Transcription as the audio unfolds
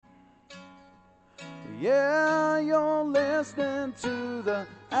Yeah, you're listening to the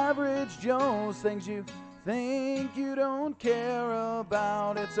Average Joe's, things you think you don't care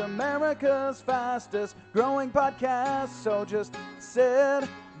about. It's America's fastest growing podcast, so just sit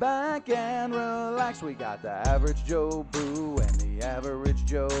back and relax. We got the Average Joe Boo and the Average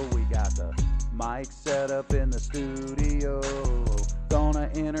Joe. We got the mic set up in the studio. Gonna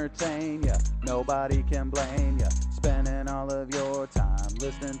entertain ya, nobody can blame ya. Spending all of your time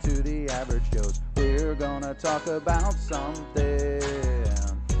listening to the Average Joes. We're gonna talk about something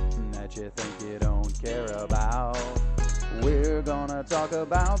that you think you don't care about. We're gonna talk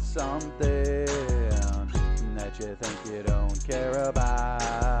about something that you think you don't care about.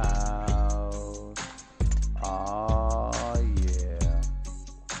 Oh yeah.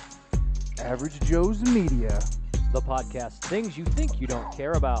 Average Joe's Media, The podcast, things you think you don't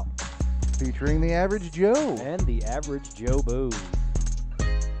care about, featuring the Average Joe. and the Average Joe Boo.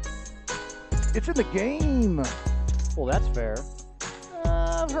 It's in the game. Well, that's fair.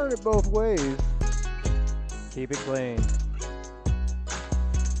 I've heard it both ways. Keep it clean.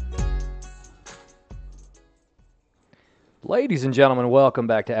 Ladies and gentlemen, welcome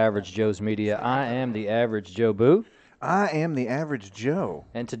back to Average Joe's Media. I am the Average Joe Boo, I am the Average Joe.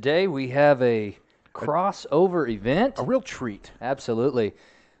 and today we have a crossover event. A real treat. Absolutely.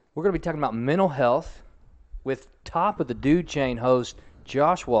 We're going to be talking about mental health with Top of the Dude Chain host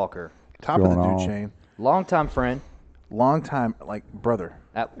Josh Walker, Top of the going dude on? chain. longtime friend. Long time, like, brother.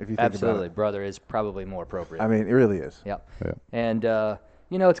 If you think Absolutely. about Brother is probably more appropriate. it. I mean, it really is. Yep. Yeah. And,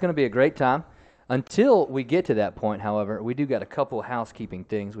 it's going to be a great time. Until we get to that point, however, we do got a couple housekeeping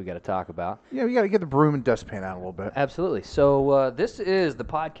things we got to talk about. Yeah, we got to get the broom and dustpan out a little bit. Absolutely. So this is the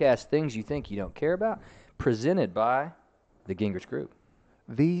podcast, Things You Think You Don't Care About, presented by the Gingrich Group.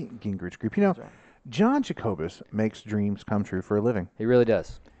 The Gingrich Group. You know, right. John Jacobus makes dreams come true for a living. He really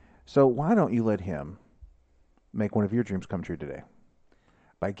does. So why don't you let him make one of your dreams come true today?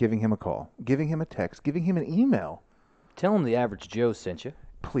 By giving him a call, giving him a text, giving him an email. Tell him the Average Joe sent you.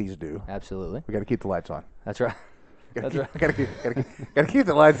 Please do. Absolutely. We got to keep the lights on. That's right. That's right. Got to keep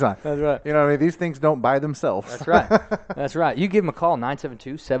the lights on. That's right. You know, what I mean, these things don't buy themselves. That's right. That's right. You give him a call,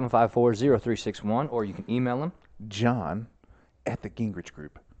 972-754-0361, or you can email him. John at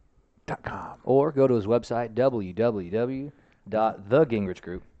thegingrichgroup.com. Or go to his website,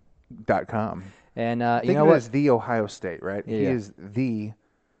 www.thegingrichgroup.com. And you Think know of it what? as the Ohio State, right? He Yeah. is the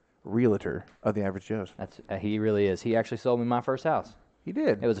realtor of the Average Joe's. He really is. He actually sold me my first house. He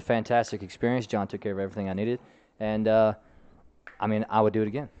did. It was a fantastic experience. John took care of everything I needed. And, I would do it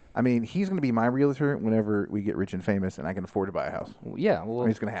again. I mean, he's going to be my realtor whenever we get rich and famous and I can afford to buy a house. Yeah. Well,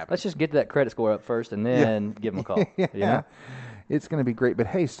 It's going to happen. let's just get that credit score up first and then give him a call. Yeah. You know? It's going to be great. But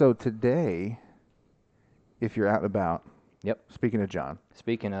hey, so today, if you're out and about, Yep. speaking of John,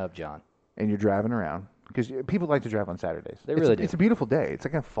 Speaking of John. and you're driving around, because people like to drive on Saturdays. They really do. It's a beautiful day. It's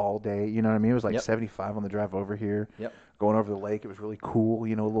like a fall day. You know what I mean? It was like Yep. 75 on the drive over here. Yep. Going over the lake, it was really cool.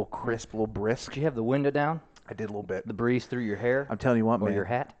 You know, a little crisp, a little brisk. Did you have the window down? I did a little bit. The breeze through your hair? I'm telling you what, or man. your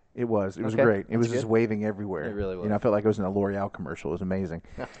hat? It was. It was Okay, great. It was that's just good. waving everywhere. It really was. You know, I felt like I was in a L'Oreal commercial. It was amazing.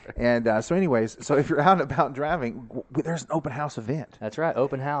 And so anyways, so if you're out and about driving, there's an open house event. That's right.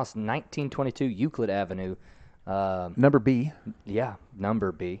 Open house, 1922 Euclid Avenue. Number B Yeah,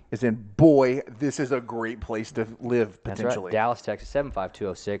 number B. is in, boy, this is a great place to live, That's potentially. right. Dallas, Texas,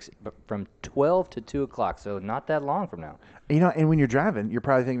 75206, but from 12 to 2 o'clock, so not that long from now. You know, and when you're driving, you're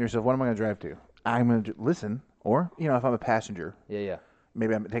probably thinking to yourself, what am I going to drive to? I'm going to listen. Or, you know, if I'm a passenger, Yeah.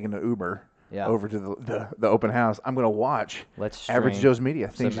 maybe I'm taking an Uber Yeah. over to the open house. I'm going to watch Let's Average stream Joe's Media,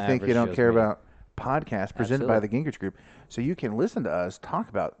 things some you think you Average don't Joe's care Media. about, podcast presented by the Absolutely. Gingrich Group. So you can listen to us talk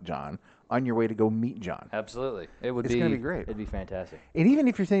about John on your way to go meet John. Absolutely. It would It's gonna be great. It'd be fantastic. And even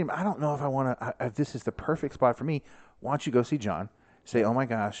if you're thinking, I don't know if I want to, if this is the perfect spot for me, why don't you go see John? Say, oh my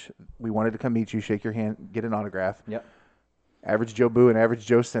gosh, we wanted to come meet you, shake your hand, get an autograph. Yep. Average Joe Boo and Average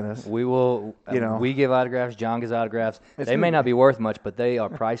Joe sent us. We will, You know. we give autographs, John gives autographs. It's They may gonna not be worth much, but they are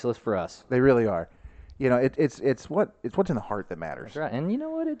priceless for us. They really are. You know, it's what's in the heart that matters. That's right. And you know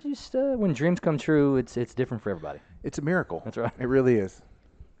what? It just, when dreams come true, it's different for everybody. It's a miracle. That's right. It really is.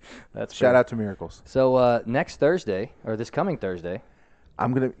 That's Shout true. out to miracles. So next Thursday, or this coming Thursday,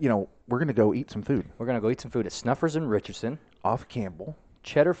 We're gonna go eat some food we're going to go eat some food at Snuffers in Richardson. off Campbell.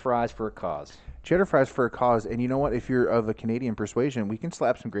 Cheddar fries for a cause. Cheddar fries for a cause, and you know what? If you're of a Canadian persuasion, we can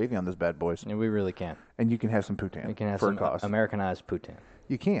slap some gravy on those bad boys, And we really can. and you can have some poutine We can have for some a cause. Americanized poutine.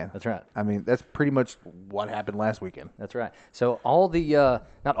 You can. That's right. I mean, that's pretty much what happened last weekend. That's right. So all the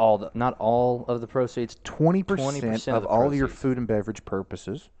not all of the proceeds. 20% 20% of of the all your proceeds. food and beverage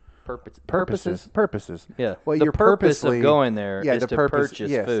purposes Purposes. Yeah. Well, the you're purpose purposely of going there yeah, is the to purpose,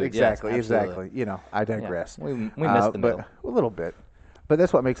 purchase yes, food. exactly, yes, exactly. I Yeah. digress. We missed the middle. But a little bit. But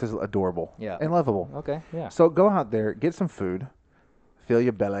that's what makes us adorable Yeah. and lovable. Okay. Yeah. So go out there, get some food, fill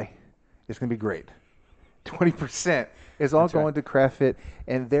your belly. It's gonna be great. 20% is all That's right. going to Craft Fit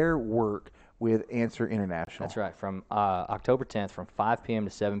and their work with Answer International. That's right. From October 10th, from 5 p.m.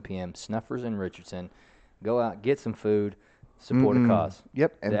 to 7 p.m., Snuffers in Richardson. Go out, get some food, support a cause.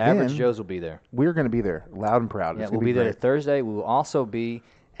 Yep. And The then Average Joes will be there. we're going to be there, loud and proud. Yeah, It's we'll gonna be there great. Thursday. We will also be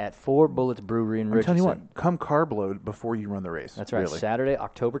at Four Bullets Brewery in I'm Richardson. telling you what, come carb load before you run the race. That's right. Really. Saturday,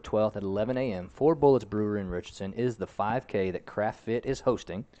 October 12th at 11 a.m. Four Bullets Brewery in Richardson is the 5K that Craft Fit is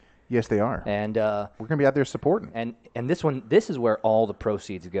hosting. Yes, they are. And We're going to be out there supporting. and this is where all the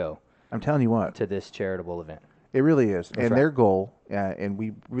proceeds go I'm telling you what, to this charitable event. it really is. And right. their goal, and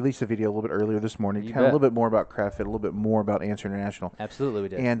we released a video a little bit earlier this morning, You kind of a bet. little bit more about Craft Fit, a little bit more about Answer International. Absolutely, we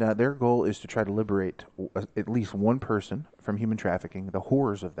did. And their goal is to try to liberate at least one person from human trafficking, the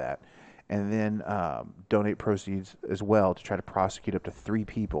horrors of that, and then donate proceeds as well to try to prosecute up to 3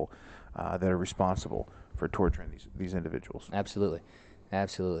 people that are responsible for torturing these individuals. Absolutely.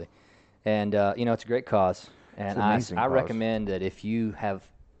 And it's a great cause. And an amazing I cause. recommend that if you have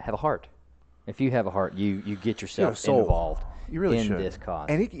a heart, you get yourself soul. involved You really in should. this cause.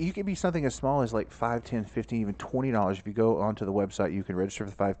 And you can be something as small as like $5, $10, $15, even $20. If you go onto the website, you can register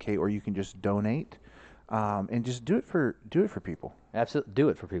for the 5K, or you can just donate, and just do it for people. Absolutely, do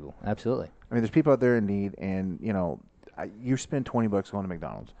it for people. Absolutely. I mean, there's people out there in need, and you spend $20 going to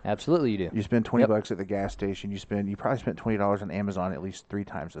McDonald's. Absolutely, you do. You spend $20 Yep. at the gas station. You probably spent $20 on Amazon at least 3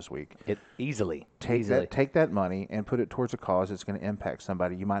 times this week. It easily. Take that money and put it towards a cause that's going to impact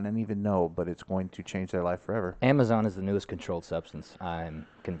somebody you might not even know, but it's going to change their life forever. Amazon is the newest controlled substance. I'm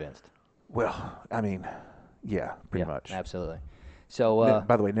convinced. Well, I mean, yeah, pretty Yeah, much. Absolutely. So,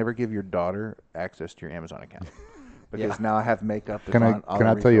 By the way, never give your daughter access to your Amazon account, because Yeah. now I have makeup. That's Can on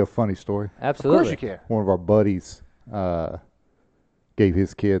I tell you a funny story? absolutely. Of course you can. One of our buddies gave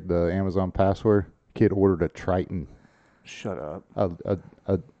his kid the Amazon password. Kid ordered a Triton, Shut up.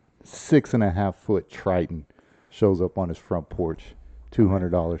 a 6.5 foot Triton, shows up on his front porch,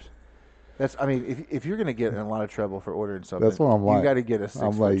 $200. I mean, if you're going to get in a lot of trouble for ordering something, That's what I'm like. You got to get a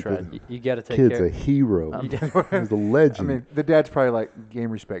 6-foot like, Triton. You got to take Kid's care. a hero. He's a legend. I mean, the dad's probably like, game,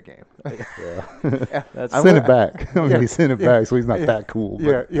 respect, game. That's Send it back. I mean, he sent it back, so he's not that cool.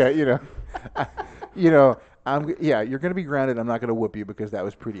 But Yeah, you're going to be grounded. I'm not going to whoop you because that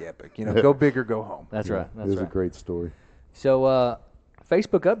was pretty epic. Go big or go home. That's right. That's it was right. a great story. So,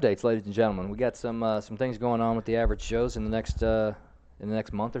 Facebook updates, ladies and gentlemen. We got some things going on with the Average Joes in the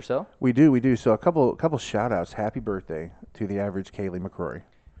next month or so. We do. So a couple shout outs. Happy birthday to the average Kaylee McCrory.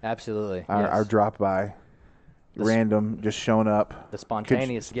 Absolutely. Our yes. drop by, random, just showing up. The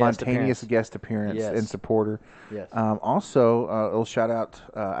spontaneous Spontaneous guest guest appearance Yes. and supporter. Yes. Also, a little shout out.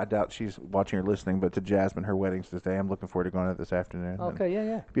 I doubt she's watching or listening, but to Jasmine, her wedding's this day. I'm looking forward to going to it this afternoon. Okay.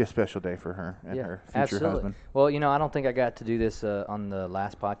 Yeah. It'll be a special day for her and her future absolutely. husband. Well, I don't think I got to do this on the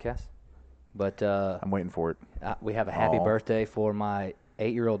last podcast, but I'm waiting for it. we have a happy Aw. birthday for my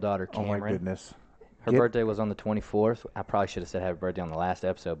 8-year-old daughter, Cameron. Oh my goodness. Her birthday was on the 24th. I probably should have said happy birthday on the last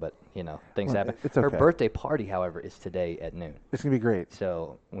episode, but things Well, happen. it's Her okay. birthday party, however, is today at noon. It's gonna be great,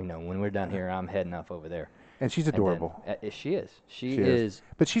 So when we're done here, I'm heading off over there. and she's And then- adorable. She is. She She is.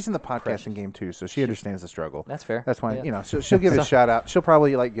 But she's in the podcasting precious. game too, so she understands the struggle. That's fair. That's why Yeah. she'll give a shout out. She'll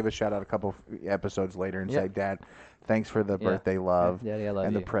probably give a shout out a couple episodes later and Yep. say, "Dad, thanks for the Yeah. birthday love, Daddy, I love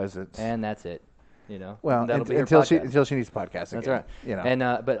and you. the presents." And that's it. Well, That'll be her until podcast. she needs podcasting. That's right. And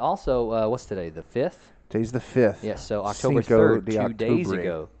And but also, what's today? The 5th. today's the 5th. Yes. So October Cinco 3rd, de 2 days Octubre.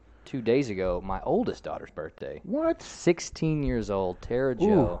 ago. 2 days ago, my oldest daughter's birthday. What? 16 years old, Tara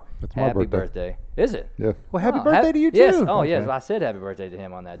Jo. that's my Happy birthday. Is it? Yeah. Well, happy Oh, birthday to you too. Yes. Oh, yes. Okay. I said happy birthday to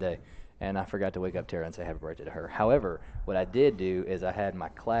him on that day, and I forgot to wake up Tara and say happy birthday to her. However, what I did do is I had my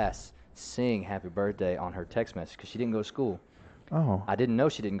class sing happy birthday on her text message because she didn't go to school. Oh. I didn't know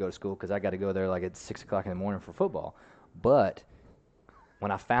she didn't go to school because I got to go there at 6 o'clock in the morning for football. But when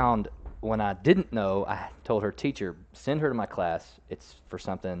I didn't know, I told her teacher, send her to my class. It's for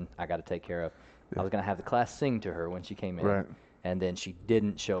something I got to take care of. I was going to have the class sing to her when she came in. Right. And then she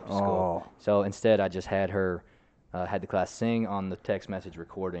didn't show up to school. Oh. So instead, I just had her, had the class sing on the text message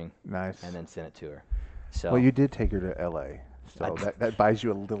recording Nice. and then sent it to her. So Well, you did take her to L.A., so I- that buys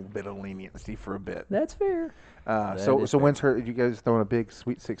you a little bit of leniency for a bit. That's fair. So is fair. when's her? You guys throwing a big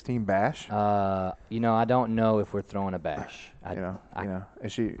Sweet 16 bash? I don't know if we're throwing a bash. you know.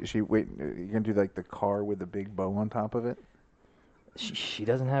 Is she waiting? You gonna do the car with the big bow on top of it? She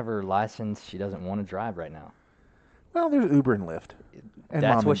doesn't have her license. She doesn't want to drive right now. Well, there's Uber and Lyft. And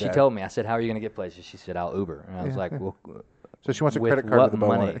That's Mom what and she Dad. told me. I said, "How are you going to get places?" She said, "I'll Uber." And I was Yeah. like, "Well, So she wants a with credit card what with a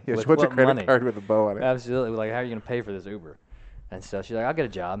bow on money? it. Yeah, With she wants a what credit money? card with a bow on it. Absolutely. Like, how are you going to pay for this Uber?" And so she's like, "I'll get a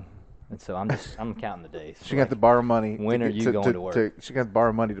job." And so I'm counting the days. She got to borrow money. When to are get- you going to work? she got to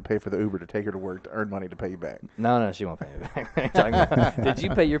borrow money to pay for the Uber to take her to work to earn money to pay you back. No, she won't pay me back. What are you talking about? Did you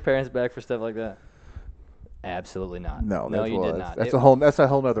pay your parents back for stuff like that? Absolutely not. No, no, that's you well, did that's- not. That's a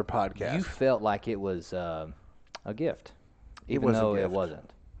whole other podcast. You felt like it was a gift, even was a though it gift. wasn't.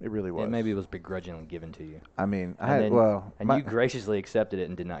 It really was. It maybe was begrudgingly given to you. I mean, And my- you graciously accepted it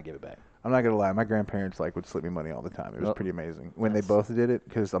and did not give it back. I'm not gonna lie. My grandparents would slip me money all the time. It was Well, pretty amazing when they that's- both did it.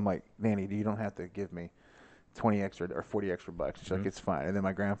 Because I'm like, Nanny, you don't have to give me 20 extra or 40 extra bucks. She's Mm-hmm. like, it's fine. And then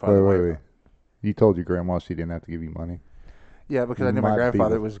my grandfather. Wait. You told your grandma she didn't have to give you money. Yeah, because You I knew my might be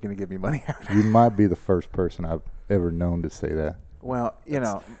grandfather the- was gonna give me money. You might be the first person I've ever known to say that. Well,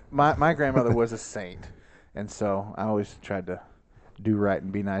 my grandmother was a saint, and so I always tried to do right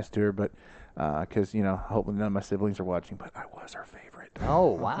and be nice to her. But because hopefully none of my siblings are watching, but I was her favorite. Oh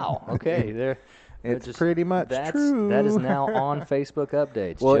wow! Okay, there. It's pretty much true. That is now on Facebook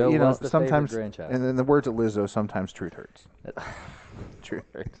updates. Well, Joe was the sometimes, favorite grandchild. and in the words of Lizzo, sometimes truth hurts. Truth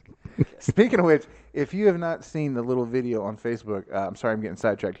hurts. Speaking of which, if you have not seen the little video on Facebook, I'm sorry I'm getting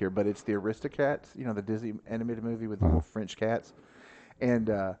sidetracked here, but it's the Aristocats, the Disney animated movie with the little French cats. And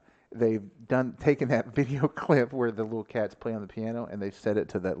they've taken that video clip where the little cats play on the piano, and they set it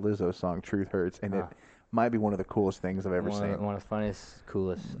to that Lizzo song, Truth Hurts. And it might be one of the coolest things I've ever seen. One of the funniest,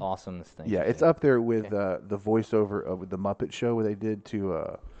 coolest, awesomest things. Yeah, I've it's seen. up there with the voiceover of the Muppet Show where they did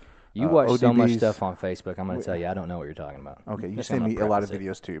to You watch so much ODB's stuff on Facebook. I'm going to tell you, I don't know what you're talking about. Okay, you Just send gonna me a lot of preface it.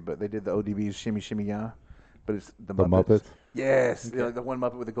 videos too, but they did the ODB's Shimmy Shimmy Ya, but it's the The Muppets. Muppets? Yes, like the one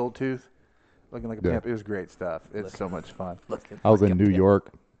Muppet with the gold tooth, looking like a Yeah. pimp. It was great stuff. It's so much fun. I was in New York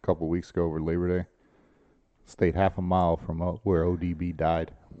a couple weeks ago over Labor Day. Stayed half a mile from where ODB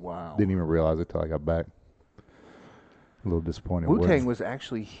died. Wow. Didn't even realize it till I got back. A little disappointed. Wu Tang Wasn't- was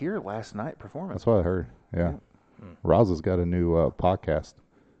actually here last night performing. That's what I heard. Yeah. Raza's got a new podcast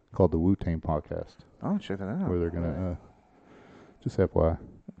called the Wu Tang Podcast, Oh, check that out. where they're gonna just FYI.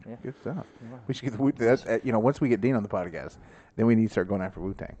 Good stuff. We should get the Wu. That's once we get Dean on the podcast, then we need to start going after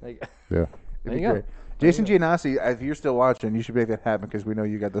Wu Tang. There you go. Yeah. It'd There be you go. great. Jason Giannassi, if you're still watching, you should make that happen because we know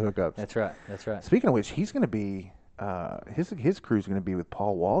you got the hookups. That's right. That's right. Speaking of which, he's going to be his crew's going to be with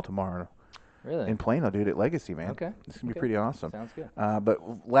Paul Wall tomorrow Really? in Plano, dude, at Legacy, man. Okay. It's going to be Okay. pretty awesome. Sounds good. But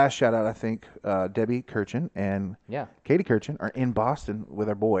last shout out, I think Debbie Kirchen and Yeah. Katie Kirchen are in Boston with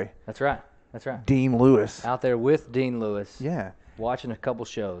our boy That's right. That's right. Dean Lewis. Out there with Dean Lewis. Yeah. Watching a couple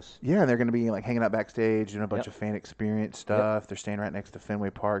shows. Yeah, and they're going to be like hanging out backstage, doing a bunch Yep. of fan experience stuff. They're staying right next to Fenway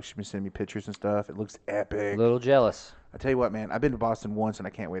Park. She's been sending me pictures and stuff. It looks A epic. little jealous. I tell you what, man, I've been to Boston once and I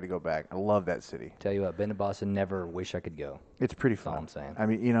can't wait to go back. I love that city. Tell you what, been to Boston, never wish I could go. It's pretty all fun. I'm saying. I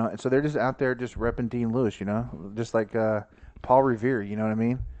mean, and so they're just out there just repping Dean Lewis, just like Paul Revere, you know what I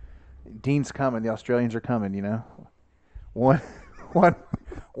mean? Dean's coming. The Australians are coming,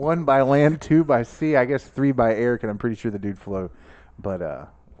 One by land, two by sea, I guess 3 by air, because I'm pretty sure the dude flew. But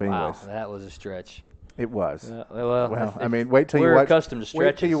anyways, Wow, that was a stretch. it was. Well, I mean, wait till you we're watch. accustomed to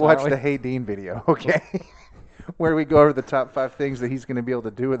Wait till you stretches, watch aren't the we? Hey Dean video, okay? Where we go over the top 5 things that he's going to be able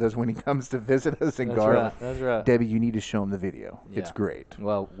to do with us when he comes to visit us in That's Garland. right. That's right. Debbie, you need to show him the video. It's Yeah. great.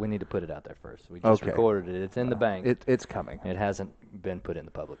 Well, we need to put it out there first. We just Okay. recorded it. It's in the bank. It's coming. It hasn't been put in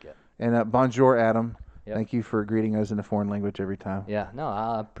the public yet. And bonjour, Adam. Yep. Thank you for greeting us in a foreign language every time. Yeah, no,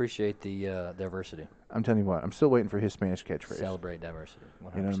 I appreciate the diversity. I'm telling you what, I'm still waiting for his Spanish catchphrase. Celebrate diversity.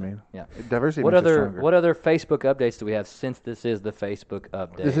 100%. You know what I mean? Yeah. Diversity What makes us other stronger. Facebook updates do we have since this is the Facebook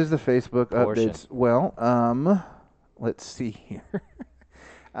update? This is the Facebook portion. updates. Well, let's see here.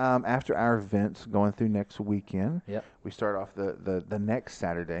 After our events going through next weekend, Yep. we start off the next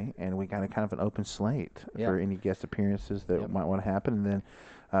Saturday, and we got a kind of an open slate Yeah. for any guest appearances that Yep. might want to happen. And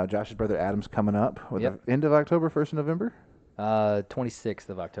then Josh's brother Adam's coming up with Yep. the end of October, 1st of November, 26th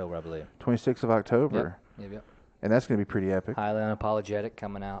of October, I believe. 26th of October. Yep. And that's going to be pretty epic. Highly unapologetic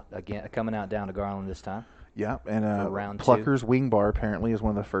coming out down to Garland this time. Yeah, and For round 2. Plucker's Wing Bar apparently is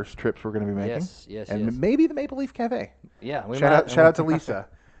one of the first trips we're going to be making. Yes, and yes. maybe the Maple Leaf Cafe. Yeah, we Shout might, out to Lisa.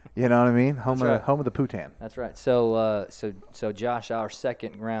 You know what I mean? Home That's right. home of the Pootan. That's right. So Josh, our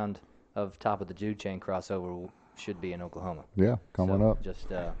second round of Top of the Jude Chain crossover should be in Oklahoma. Yeah, coming So up.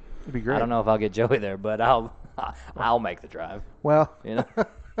 Just It'd be great. I don't know if I'll get Joey there, but I'll make the drive. Well, You know.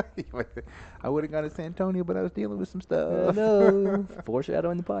 I would have gone to San Antonio, but I was dealing with some stuff. No,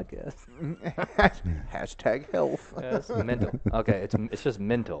 foreshadowing the podcast. Hashtag health. Yes, mental. Okay, it's just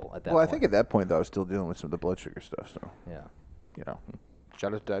mental at that Well, I point. think at that point though, I was still dealing with some of the blood sugar stuff. So Yeah.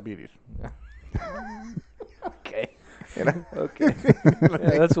 shout out to diabetes. Okay. Okay.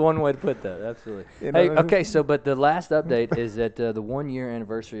 Yeah, that's one way to put that. Absolutely. Hey, okay. So, but the last update is that the 1 year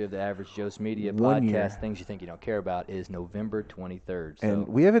anniversary of the Average Joe's Media 1 podcast, year. Things You Think You Don't Care About, is November 23rd. So And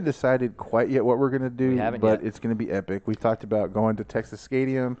we haven't decided quite yet what we're going to do, haven't but yet. it's going to be epic. We talked about going to Texas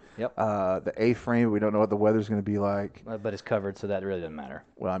Stadium. Yep. The A-frame, we don't know what the weather's going to be like. but it's covered, so that really doesn't matter.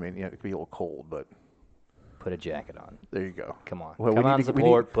 Well, I mean, yeah, it could be a little cold, but Put a jacket on. there you go. Come on. Well, Come on,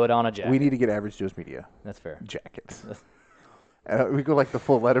 support. Put on a jacket. We need to get Average Joe's Media That's fair. jackets. We go like the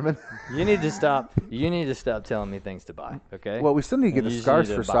full Letterman. You need to stop. You need to stop telling me things to buy. Okay. Well, we still need to get You the just scarves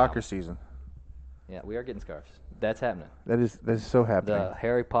need to for buy soccer 'em. season. Yeah, we are getting scarves. That's happening. That is so happening. The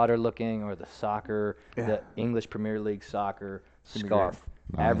Harry Potter looking or the soccer, Yeah. the English Premier League soccer gonna be scarf.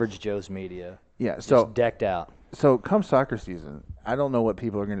 Nice. Average Joe's Media. Yeah, Just so decked out. come soccer season, I don't know what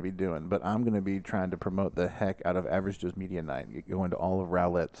people are going to be doing, but I'm going to be trying to promote the heck out of Average Joe's Media Night. Going to all of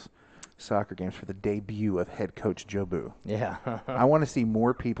Rowlett's soccer games for the debut of head coach Joe Boo. Yeah. I want to see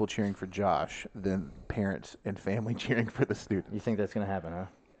more people cheering for Josh than parents and family cheering for the student. You think that's gonna happen, huh?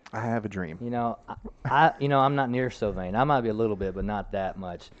 I have a dream. You know, I'm not near so vain. I might be a little bit, but not that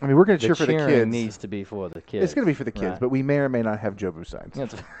much. I mean, we're going to cheer for the cheering kids. needs to be for the kids. It's going to be for the kids, Right. but we may or may not have Joe Boo signs.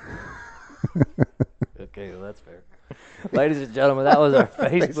 That's- okay, well, that's fair. Ladies and gentlemen, that was our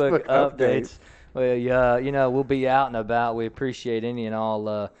Facebook, Facebook update. updates. Well, we'll be out and about. We appreciate any and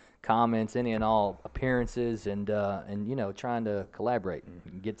all comments, any and all appearances, and trying to collaborate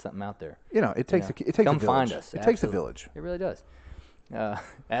and get something out there. It takes know, it takes come a village. find us. It takes a Absolutely. village. It really does.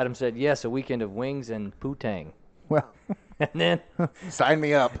 Adam said, yes, a weekend of wings and poo-tang. Well, And then sign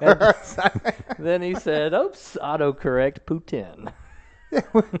me up. then he said, oops, autocorrect Putin.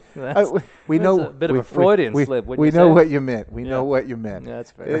 We that's know a bit of a Freudian slip, wouldn't We you know say? what you meant. We know Yeah. what you meant. Yeah,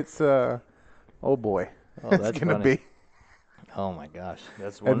 that's fair. It's oh boy, Oh, it's that's gonna funny. be. Oh, my gosh.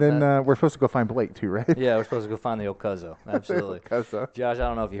 That's one And then we're supposed to go find Blake too, right? yeah, we're supposed to go find the old Cuzzo. Absolutely. Cuzzo. Josh, I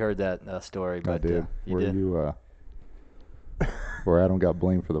don't know if you heard that story, I but did. you Where did. you where Adam got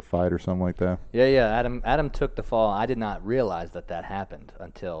blamed for the fight or something like that? Yeah. Adam took the fall. I did not realize that happened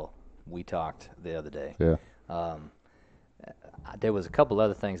until we talked the other day. Yeah. There was a couple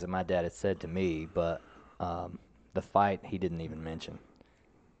other things that my dad had said to me, but the fight he didn't even mention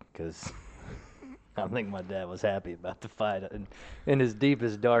because I don't think my dad was happy about the fight. And in his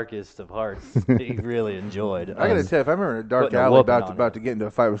deepest, darkest of hearts, he really enjoyed. I gotta tell you, if I'm in a dark putting a alley whooping about on to get into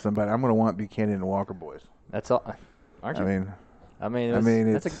a fight with somebody, I'm gonna want Buchanan and Walker Boys. That's all, aren't you? I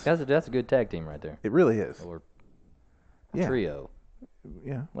mean, that's a good tag team right there, it really is. or Yeah. trio,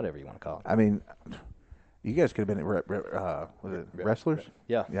 Yeah. whatever you want to call it. I mean, you guys could have been was it wrestlers?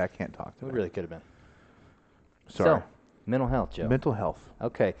 Yeah, Yeah, I can't talk to we them. really could have been. Sorry. So, mental health, Joe. Mental health.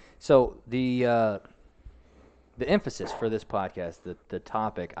 Okay, so the emphasis for this podcast, the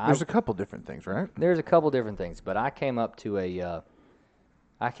topic. There's a couple different things, right? There's a couple different things, but I came up to a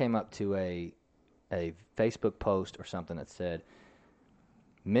Facebook post or something that said,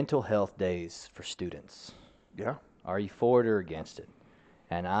 "Mental health days for students. Yeah. Are you for it or against it?"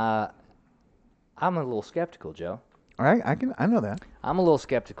 And I'm a little skeptical, Joe. All right, I know that. I'm a little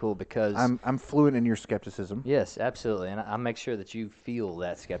skeptical because I'm fluent in your skepticism. yes, absolutely, and I make sure that you feel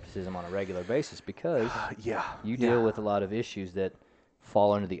that skepticism on a regular basis because Yeah. you deal with a lot of issues that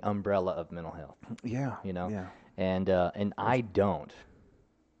fall under the umbrella of mental health. Yeah. You know, Yeah. and I don't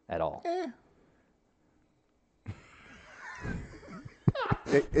at all.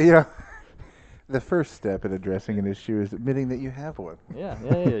 Yeah. The first step in addressing an issue is admitting that you have one. Yeah.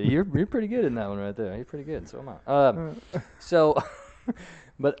 You're pretty good in that one right there. You're pretty good. So am I. So,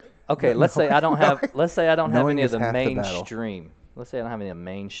 but okay. Let's say I don't have. Let's say I don't have Knowing any of is the half the battle. mainstream. Let's say I don't have any of the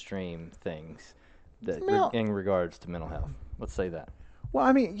mainstream things that Well- in regards to mental health. Let's say that. Well,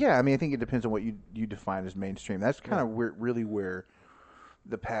 I mean, yeah. I mean, I think it depends on what you define as mainstream. That's kind of really where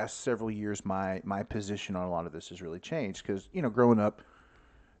the past several years my position on a lot of this has really changed. Because growing up,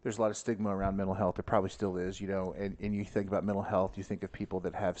 there's a lot of stigma around mental health. There probably still is, and you think about mental health, you think of people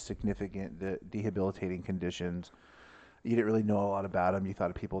that have significant debilitating conditions. You didn't really know a lot about them. You thought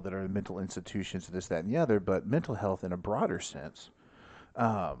of people that are in mental institutions, this, that, and the other. But mental health in a broader sense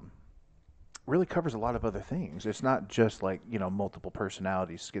really covers a lot of other things. It's not just like, multiple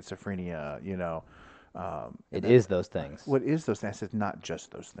personalities, schizophrenia, It is those things. What is those things? It's not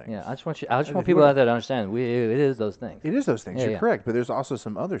just those things. Yeah. I just want if people you out there to understand. It is those things. It is those things. Yeah, You're yeah. correct. But there's also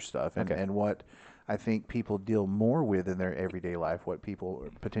some other stuff. And, Okay. and what I think people deal more with in their everyday life, what people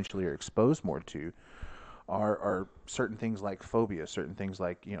potentially are exposed more to, are certain things like phobia, certain things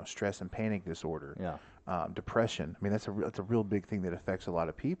like, stress and panic disorder, Yeah. depression. I mean, that's a real big thing that affects a lot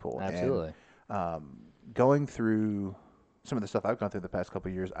of people. Absolutely. And, going through some of the stuff I've gone through the past couple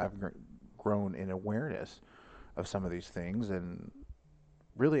of years, I've grown in awareness of some of these things, and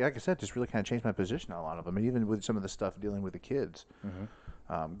really, like I said, just really kind of changed my position on a lot of them, and even with some of the stuff dealing with the kids.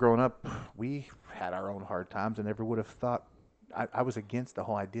 Growing up, we had our own hard times. I never would have thought. I was against the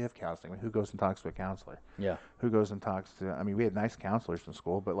whole idea of counseling. I mean, who goes and talks to a counselor? Yeah. Who goes and talks to? I mean, we had nice counselors in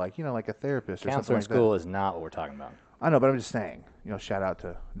school, but like like a therapist or Counselor in something school like is not what we're talking about. that. I know, but I'm just saying. Shout out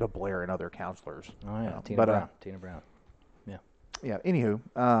to Blair and other counselors. Oh, yeah. Tina but Brown. Tina Brown. yeah. Anywho,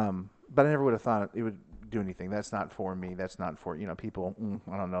 but I never would have thought it would do anything. That's not for me. That's not for people.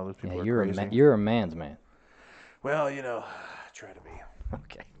 I don't know. Those people Yeah, are you're crazy. you're a man's man. Well, I try to be.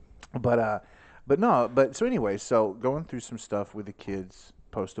 Okay. But so anyway, so going through some stuff with the kids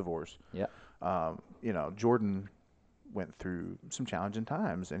post divorce. Yeah. Jordan went through some challenging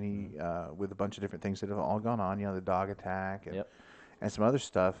times, and he with a bunch of different things that have all gone on. The dog attack and some other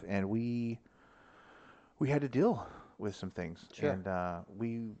stuff, and we had to deal with some things. Sure. And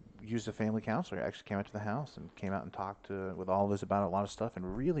we used a family counselor. Actually came out to the house and came out and talked with all of us about a lot of stuff,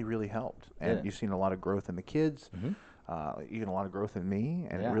 and really, really helped. And Yeah. you've seen a lot of growth in the kids. Even a lot of growth in me,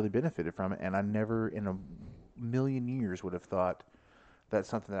 and Yeah. really benefited from it. And I never in a million years would have thought that's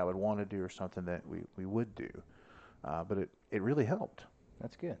something that I would want to do or something that we would do. But it really helped.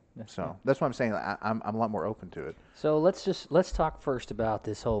 That's good. That's So good. that's why I'm saying I'm a lot more open to it. So let's talk first about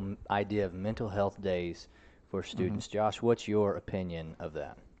this whole idea of mental health days for students. Josh, what's your opinion of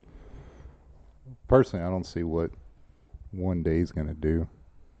that? Personally, I don't see what one day is going to do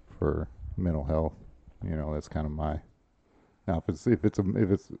for mental health. That's kind of my. Now, if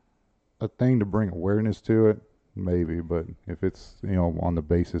it's a thing to bring awareness to it, maybe. But if it's on the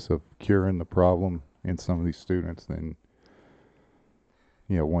basis of curing the problem in some of these students, then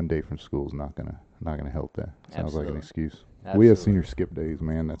one day from school is not gonna help that. Sounds like an Absolutely. excuse. We Absolutely. had senior skip days,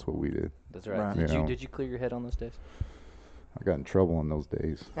 man. That's what we did. That's right. Right. Did you clear your head on those days? I got in trouble in those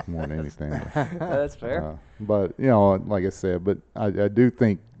days more than anything. That's fair. But like I said, but I do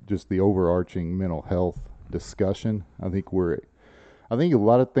think just the overarching mental health discussion. I think a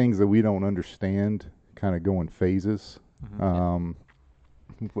lot of things that we don't understand kind of go in phases. But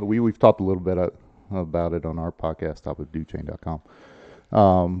we've talked a little bit about it on our podcast, top of DuChain.com.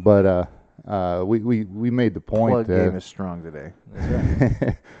 We made the point Plug that game is strong today.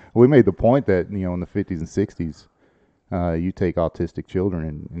 we made the point that in the 50s and 60s. You take autistic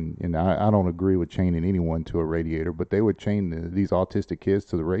children, and I don't agree with chaining anyone to a radiator, but they would chain these autistic kids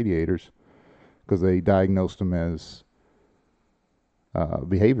to the radiators because they diagnosed them as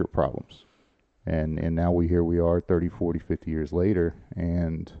behavior problems. And now here we are 30, 40, 50 years later,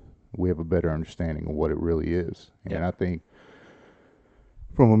 and we have a better understanding of what it really is. And Yeah. I think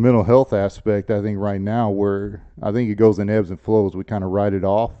from a mental health aspect, I think right now I think it goes in ebbs and flows. We kind of write it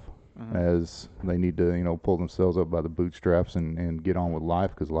off as they need to, pull themselves up by the bootstraps and get on with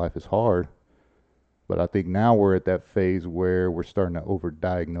life because life is hard. But I think now we're at that phase where we're starting to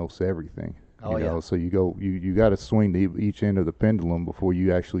overdiagnose everything. Oh, yeah. So you got to swing to each end of the pendulum before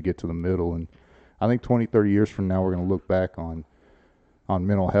you actually get to the middle. And I think 20, 30 years from now, we're going to look back on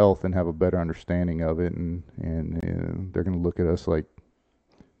mental health and have a better understanding of it. And they're going to look at us like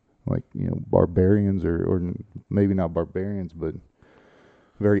barbarians or maybe not barbarians, but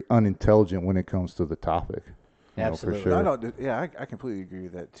very unintelligent when it comes to the topic. Absolutely. For sure. I don't. Yeah, I completely agree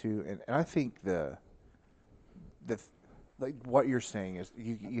with that too. And I think the like what you're saying is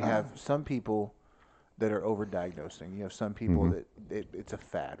you have some people that are overdiagnosing. You have some people that it's a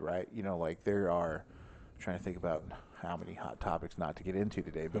fad, right? Like there are. I'm trying to think about how many hot topics not to get into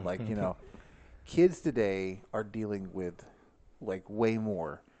today, but like kids today are dealing with like way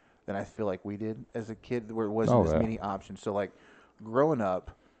more than I feel like we did as a kid, where it wasn't as many options. So like growing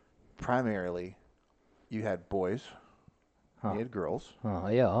up, primarily, you had boys, you had girls. Oh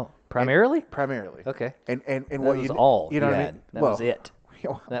yeah. Oh, primarily. Primarily. Okay. And That what was you all you know you what I had. mean? That was it.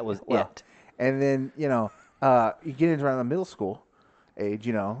 That was well, it. And then you get into around the middle school age.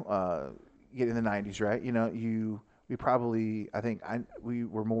 You get in the 90s, right? We probably we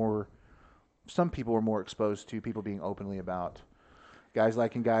were more. Some people were more exposed to people being openly about guys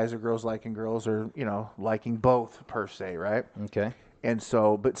liking guys or girls liking girls or liking both per se, right? Okay. And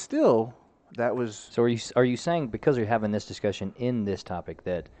so, but still, that was So are you saying because you're having this discussion in this topic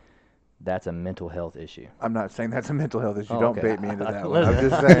that that's a mental health issue? I'm not saying that's a mental health issue. Oh, Don't okay. bait me into that one. Listen. I'm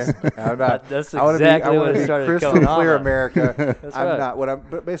just saying. I'm not. That's I wanna exactly be, I what wanna it be started crystal coming on clear, of. America. That's I'm right.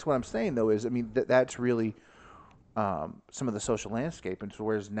 not. But basically, what I'm saying though is, that's really some of the social landscape. And so,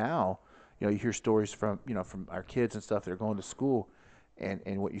 whereas now, you hear stories from our kids and stuff that are going to school,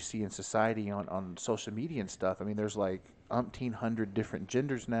 and what you see in society on social media and stuff. There's like umpteen hundred different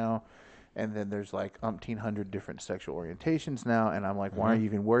genders now. And then there's like umpteen hundred different sexual orientations now. And I'm like, why are you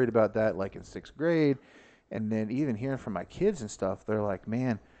even worried about that? Like in 6th grade, And then even hearing from my kids and stuff, they're like,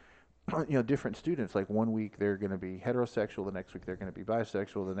 man, different students. Like 1 week they're going to be heterosexual, the next week they're going to be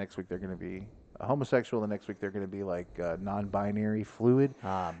bisexual, the next week they're going to be homosexual, the next week they're going to be like non-binary, fluid.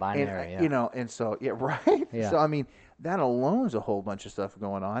 Binary, and, yeah. And so right. Yeah. So I mean, that alone is a whole bunch of stuff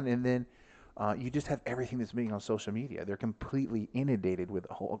going on, and then you just have everything that's being on social media. They're completely inundated with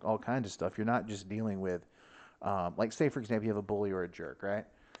all kinds of stuff. You're not just dealing with, like, say for example, you have a bully or a jerk, right?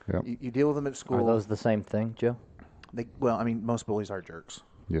 Yep. You deal with them at school. Are those the same thing, Joe? Well, I mean, most bullies are jerks.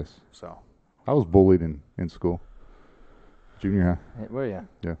 Yes. So I was bullied in school. Junior high. Were you?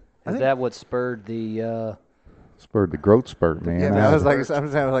 Yeah. Is that what spurred the? Spurred the growth spurt, man. yeah, I was like,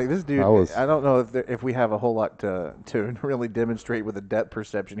 this dude. I I don't know if we have a whole lot to really demonstrate with a depth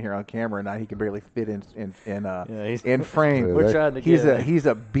perception here on camera, and now he can barely fit in frame. Yeah, We're trying to get. He's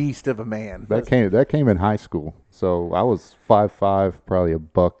a beast of a man. That came in high school. So I was 5'5", probably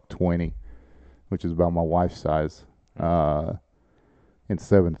 $120, which is about my wife's size, in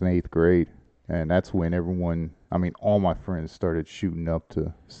 7th and 8th grade. And that's when all my friends started shooting up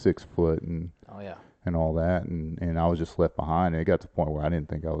to 6 foot and Oh yeah. and all that, and I was just left behind. And it got to the point where I didn't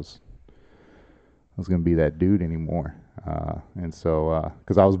think I was going to be that dude anymore. And so,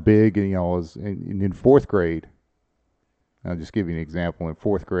 because I was big, and I was in 4th grade. I'll just give you an example. In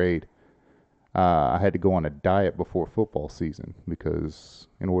 4th grade, I had to go on a diet before football season because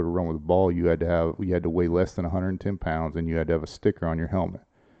in order to run with the ball, you had to weigh less than 110 pounds, and you had to have a sticker on your helmet.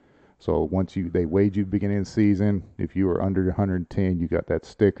 So once they weighed you at the beginning of the season, if you were under 110, you got that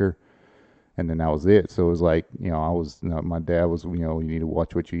sticker. And then that was it. So it was like, my dad was, you need to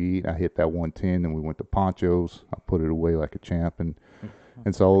watch what you eat. I hit that 110, and we went to Ponchos. I put it away like a champ. And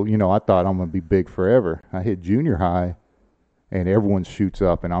so, I thought I'm going to be big forever. I hit junior high, and everyone shoots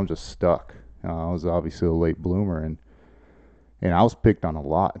up, and I'm just stuck. I was obviously a late bloomer, and I was picked on a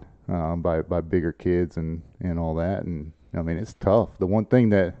lot by bigger kids and all that. And, I mean, it's tough. The one thing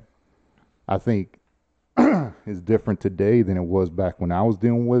that I think is different today than it was back when I was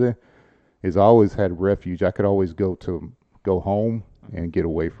dealing with it is I always had refuge. I could always go home and get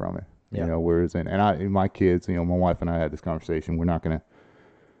away from it. Yeah. Whereas my kids, my wife and I had this conversation.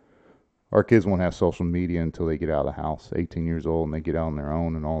 Our kids won't have social media until they get out of the house, 18 years old, and they get out on their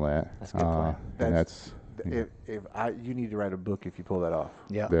own and all that. That's a good plan. You need to write a book if you pull that off.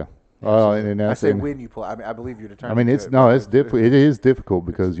 Yeah. Yeah. When you pull. I believe you're determined. I mean, it's difficult. It is difficult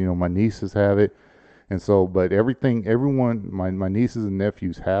because my nieces have it, and so. But everyone, my nieces and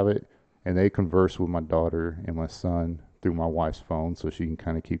nephews have it, and they converse with my daughter and my son through my wife's phone, so she can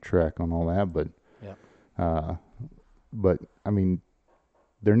kind of keep track on all that. But, but I mean,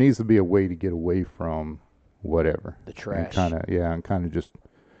 there needs to be a way to get away from whatever The trash. And kind of just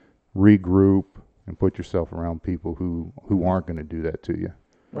regroup and put yourself around people who aren't going to do that to you.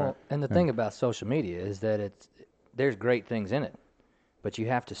 Well, and the thing about social media is that there's great things in it, but you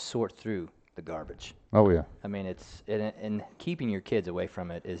have to sort through the garbage. Oh yeah. I mean, and keeping your kids away from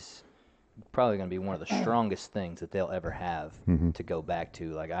it is probably going to be one of the strongest things that they'll ever have to go back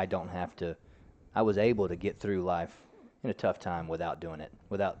to. Like, I was able to get through life in a tough time without doing it,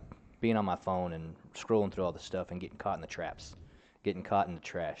 without being on my phone and scrolling through all the stuff and getting caught in the traps, getting caught in the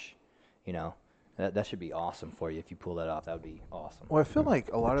trash. That should be awesome for you if you pull that off. That would be awesome. Well, I feel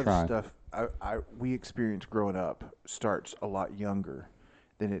like a lot of the trying. stuff we experienced growing up starts a lot younger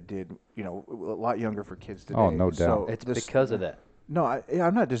than it did, a lot younger for kids today. Oh, no doubt. So It's because of that. No,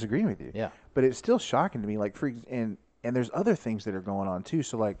 I'm not disagreeing with you. Yeah. But it's still shocking to me. Like, and there's other things that are going on too.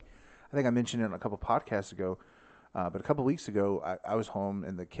 So, like, I think I mentioned it a couple podcasts ago, but a couple weeks ago, I was home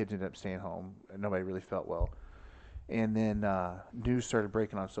and the kids ended up staying home and nobody really felt well. And then news started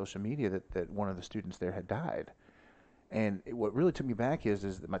breaking on social media that one of the students there had died. And what really took me back is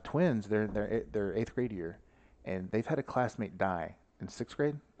that my twins, they're in their 8th grade year, and they've had a classmate die in 6th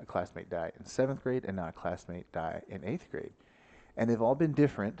grade, a classmate die in 7th grade, and now a classmate die in 8th grade. And they've all been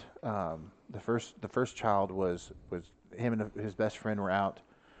different. The first child was him and his best friend were out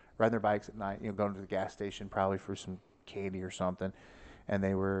riding their bikes at night, going to the gas station probably for some candy or something, and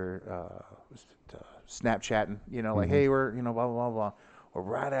they were Snapchatting, like, hey, we're blah blah blah blah. Well,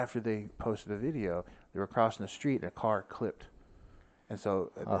 right after they posted the video, they were crossing the street and a car clipped, and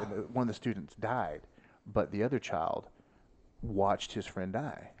so one of the students died, but the other child watched his friend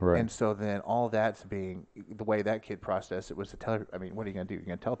die. Right. And so then all that's being, the way that kid processed it was to tell, what are you going to do? You're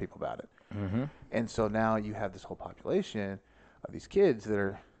going to tell people about it. Mm-hmm. And so now you have this whole population of these kids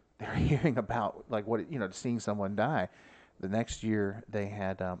they're hearing about, like, what, seeing someone die. The next year they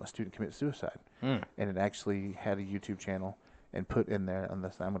had a student commit suicide. And it actually had a YouTube channel and put in there, I'm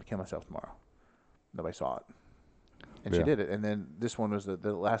going to kill myself tomorrow. Nobody saw it. And she did it. And then this one was,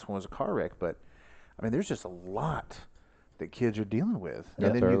 the last one was a car wreck, but I mean, there's just a lot that kids are dealing with. Yeah,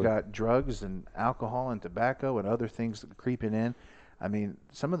 And then totally. you got drugs and alcohol and tobacco and other things creeping in. I mean,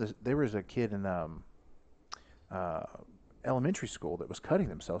 there was a kid in elementary school that was cutting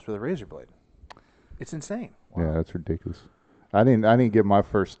themselves with a razor blade. It's insane. Yeah, that's ridiculous. I didn't get my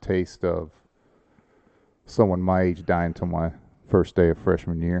first taste of someone my age dying until my first day of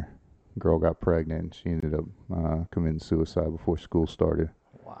freshman year. Girl got pregnant. And she ended up committing suicide before school started.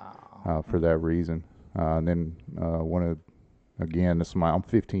 Wow. For that reason. And then I'm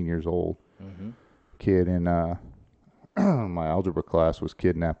 15 years old. Mm-hmm. Kid in my algebra class was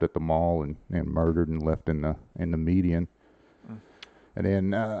kidnapped at the mall and murdered and left in the median. And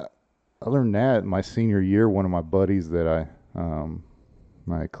then other than that, my senior year, one of my buddies that I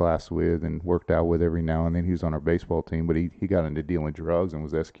classed with and worked out with every now and then, he was on our baseball team, but he got into dealing drugs and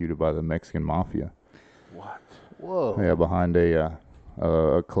was executed by the Mexican mafia. What? Whoa. Yeah, behind a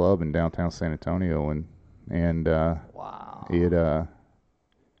club in downtown San Antonio, and Wow.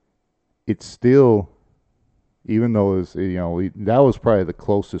 it's still, even though it's, that was probably the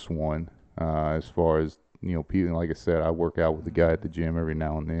closest one as far as people. Like I said, I work out with the guy at the gym every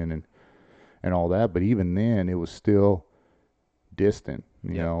now and then, and all that. But even then, it was still distant.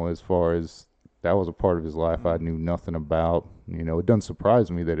 As far as that was a part of his life I knew nothing about. It doesn't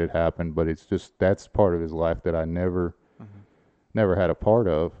surprise me that it happened, but it's just that's part of his life that I never had a part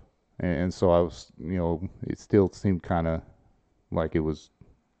of, and so I was, it still seemed kind of like it was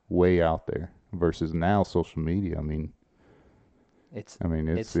way out there versus now social media. I mean, It's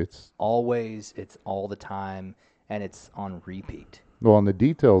it's it's all the time, and it's on repeat. well, and the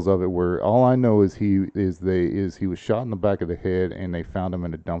details of it were, all I know is he was shot in the back of the head, and they found him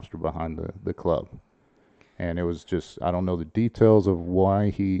in a dumpster behind the club. And it was just, I don't know the details of why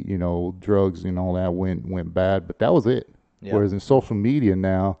he, drugs and all that went bad, but that was it. Yeah. Whereas in social media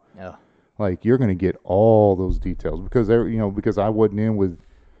now, Yeah. like, you're going to get all those details because because I wasn't in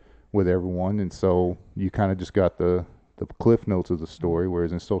with everyone, and so you kind of just got the cliff notes of the story.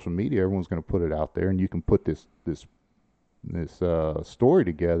 Whereas in social media, everyone's going to put it out there, and you can put this story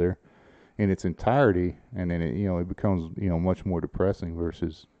together in its entirety, and then it becomes much more depressing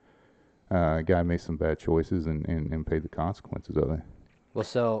versus a guy made some bad choices and paid the consequences of it. Well,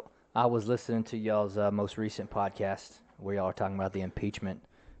 so I was listening to y'all's most recent podcast where y'all are talking about the impeachment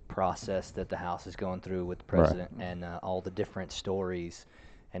process that the House is going through with the president, and all the different stories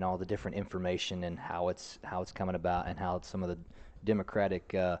and all the different information and how it's coming about, and how some of the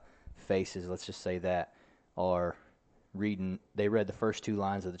Democratic faces, let's just say that, are they read the first 2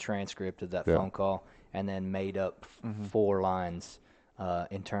 lines of the transcript of that phone call and then made up 4 lines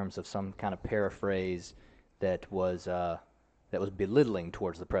in terms of some kind of paraphrase that was belittling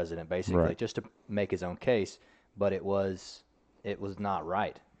towards the president, basically, just to make his own case. But it was not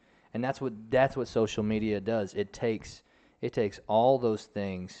right, and that's what social media does. It takes all those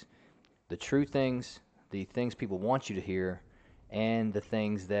things, the true things, the things people want you to hear, and the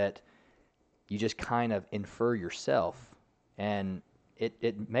things that you just kind of infer yourself, and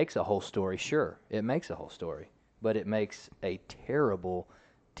it makes a whole story. Sure, it makes a whole story, but it makes a terrible,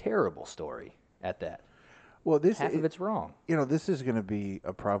 terrible story at that. Well, Half of it's wrong. This is going to be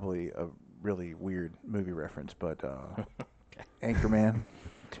probably a really weird movie reference, but Anchorman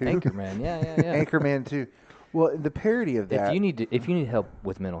 2. Anchorman, yeah. Anchorman 2. Well, the parody of that. If you need help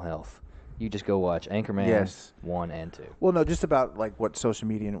with mental health, you just go watch Anchorman 1 and 2. Well, no, just about like what social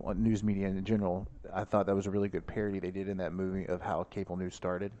media and what news media in general. I thought that was a really good parody they did in that movie of how cable news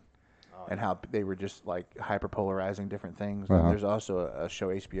started, and how they were just like hyper polarizing different things. And there's also a show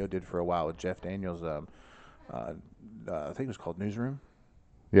HBO did for a while with Jeff Daniels. I think it was called Newsroom.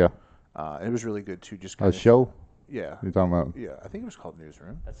 Yeah. It was really good too. Just A show? Yeah. You're talking about? Yeah, I think it was called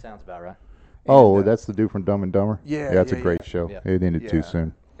Newsroom. That sounds about right. Oh, that's the dude from Dumb and Dumber? Yeah, that's yeah, a great yeah. show. Yeah. It ended too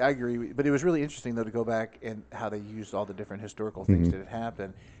soon. I agree, but it was really interesting though to go back and how they used all the different historical things that had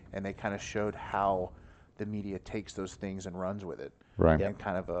happened, and they kind of showed how the media takes those things and runs with it. Right. And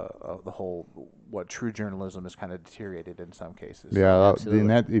kind of the whole what true journalism is kind of deteriorated in some cases. Yeah, Absolutely. and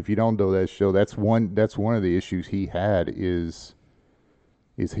that, if you don't know that show, that's one of the issues he had is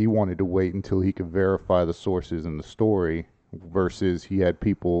he wanted to wait until he could verify the sources in the story, versus he had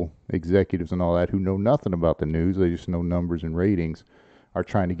people, executives and all that, who know nothing about the news. They just know numbers and ratings, are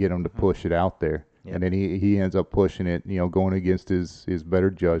trying to get him to push it out there. Yep. And then he ends up pushing it, going against his better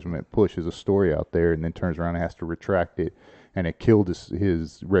judgment, pushes a story out there, and then turns around and has to retract it, and it killed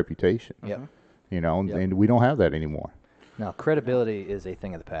his reputation. Yep. And we don't have that anymore. No, credibility is a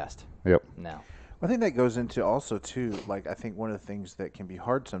thing of the past Yep. now. I think that goes into also too, like I think one of the things that can be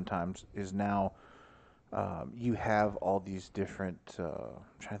hard sometimes is now you have all these different. I'm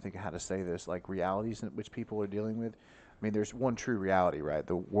trying to think of how to say this, like realities in which people are dealing with. I mean, there's one true reality, right?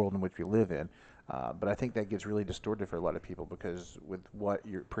 The world in which we live in. But I think that gets really distorted for a lot of people because with what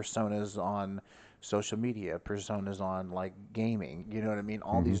your personas on social media, personas on like gaming, you know what I mean?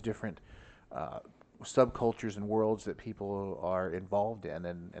 All these different uh, subcultures and worlds that people are involved in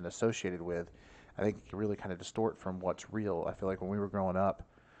and associated with, I think it can really kind of distort from what's real. I feel like when we were growing up,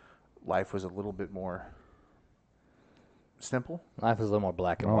 life was a little bit more simple. Life was a little more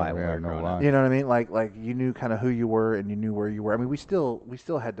black and Oh, white when we yeah, were no growing lie. up. You know what I mean? Like you knew kind of who you were and you knew where you were. I mean, we still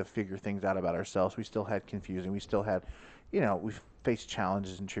had to figure things out about ourselves. We still had confusing. We still had, we faced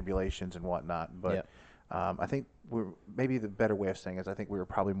challenges and tribulations and whatnot. But Yep. I think maybe the better way of saying is I think we were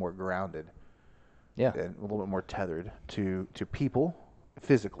probably more grounded Yeah. and a little bit more tethered to people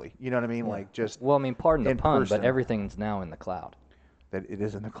physically. You know what I mean? Yeah. Like just Well, I mean, pardon the in pun, person. but everything's now in the cloud. that it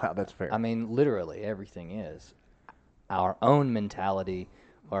is in the cloud. That's fair. I mean, literally everything is. Our own mentality,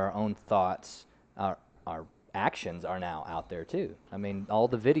 our own thoughts, our actions are now out there too. I mean, all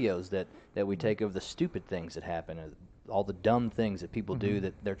the videos that we take of the stupid things that happen, all the dumb things that people do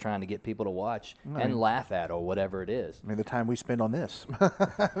that they're trying to get people to watch and laugh at or whatever it is. I mean, the time we spend on this.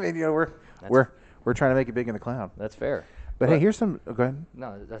 I mean, we're trying to make it big in the cloud. That's fair. But hey, here's some. Go ahead.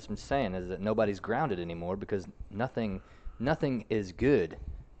 No, that's what I'm saying is that nobody's grounded anymore because nothing is good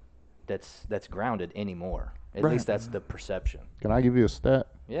that's grounded anymore. At Right. least that's the perception. Can I give you a stat?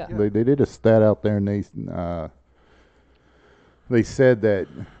 Yeah. They did a stat out there, and they said that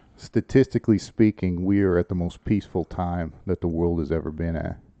statistically speaking, we are at the most peaceful time that the world has ever been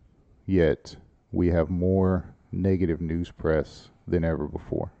at. Yet we have more negative news press than ever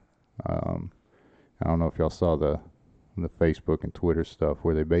before. I don't know if y'all saw the Facebook and Twitter stuff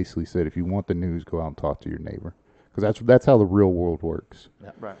where they basically said if you want the news, go out and talk to your neighbor, because that's how the real world works.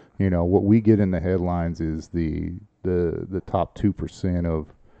 Right. You know, what we get in the headlines is the top 2%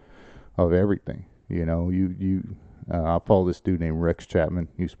 of everything. You know, I follow this dude named Rex Chapman.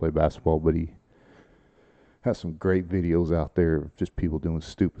 He used to play basketball, but he has some great videos out there of just people doing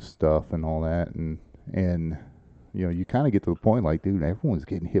stupid stuff and all that. And you know, you kind of get to the point like, dude, everyone's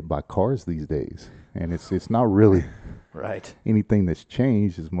getting hit by cars these days, and it's not really Right. anything that's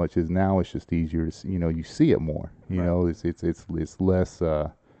changed as much as now it's just easier to you know, you see it more. You know, it's less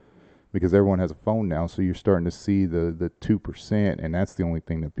because everyone has a phone now, so you're starting to see the 2%, and that's the only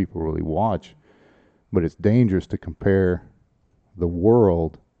thing that people really watch. But it's dangerous to compare the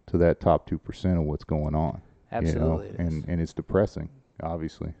world to that top 2% of what's going on. Absolutely You it know? is. And it's depressing,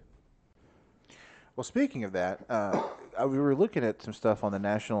 obviously. Well, speaking of that, we were looking at some stuff on the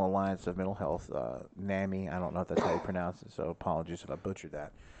National Alliance of Mental Health, NAMI. I don't know if that's how you pronounce it, so apologies if I butchered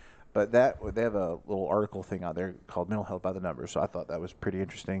that. But they have a little article thing out there called Mental Health by the Numbers, so I thought that was pretty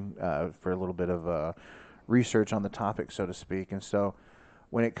interesting for a little bit of research on the topic, so to speak. And so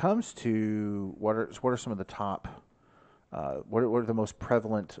when it comes to what are some of the top, what are the most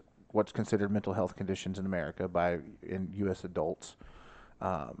prevalent, what's considered mental health conditions in America in U.S. adults,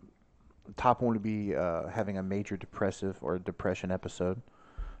 top one would be having a major depressive or depression episode.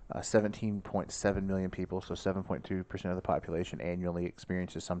 17.7 million people, so 7.2% of the population annually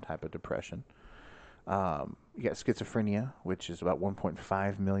experiences some type of depression. You got schizophrenia, which is about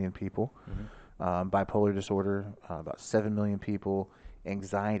 1.5 million people. Bipolar disorder, about 7 million people.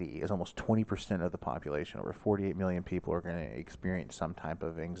 Anxiety is almost 20% of the population. Over 48 million people are going to experience some type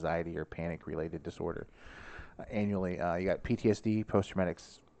of anxiety or panic-related disorder annually. You got PTSD, post-traumatic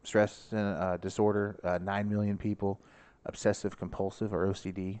stress disorder, 9 million people. Obsessive compulsive or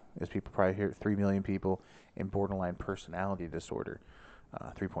OCD, as people probably hear, 3 million people. And borderline personality disorder,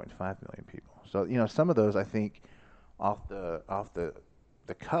 3.5 million people. So, you know, some of those I think off the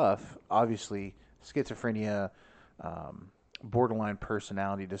cuff, obviously schizophrenia, borderline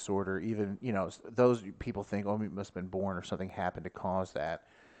personality disorder, even, you know, those people think, oh, it must have been born or something happened to cause that.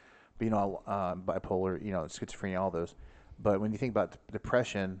 But, you know, bipolar, you know, schizophrenia, all those. But when you think about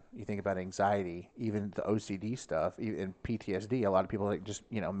depression, you think about anxiety, even the OCD stuff, and PTSD. A lot of people like just,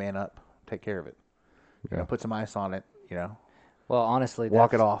 you know, man up, take care of it. You know, put some ice on it. You know, Well, honestly,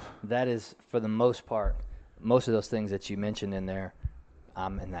 walk it off. That is, for the most part, most of those things that you mentioned in there,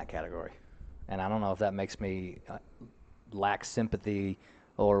 I'm in that category. And I don't know if that makes me lack sympathy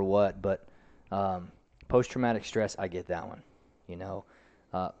or what, but post-traumatic stress, I get that one, you know.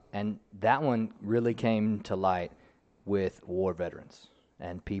 And that one really came to light with war veterans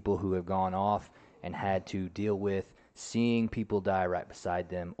and people who have gone off and had to deal with seeing people die right beside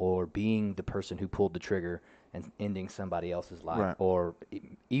them, or being the person who pulled the trigger and ending somebody else's life, Right. or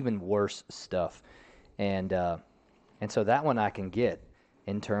even worse stuff. And so that one I can get.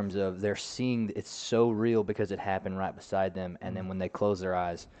 in terms of they're seeing it's so real because it happened right beside them, and then when they close their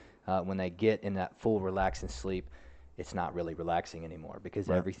eyes, when they get in that full relaxing sleep, it's not really relaxing anymore because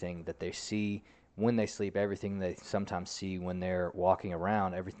everything that they see when they sleep, everything they sometimes see when they're walking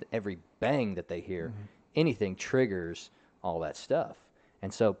around, every bang that they hear, anything triggers all that stuff.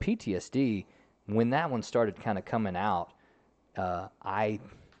 And so PTSD, when that one started kind of coming out, I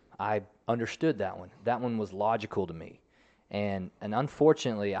understood that one. That one was logical to me. And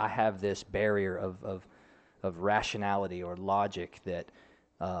unfortunately, I have this barrier of rationality or logic that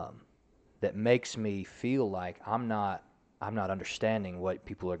that makes me feel like I'm not understanding what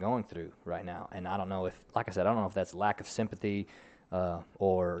people are going through right now. And I don't know if, like I said, I don't know if that's lack of sympathy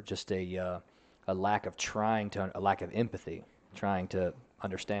or just a lack of a lack of empathy, trying to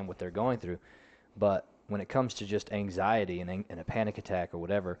understand what they're going through. But when it comes to just anxiety and a panic attack or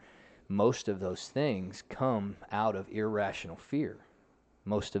whatever, most of those things come out of irrational fear.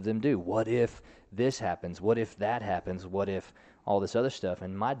 Most of them do. What if this happens? What if that happens? What if all this other stuff?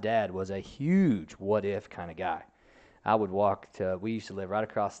 And my dad was a huge what if kind of guy. I would we used to live right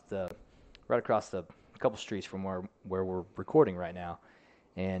across the couple streets from where we're recording right now.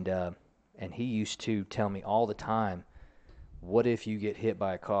 And he used to tell me all the time, what if you get hit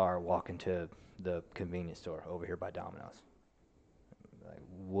by a car walking to the convenience store over here by Domino's? Like,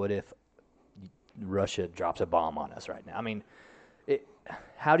 what if Russia drops a bomb on us right now? I mean,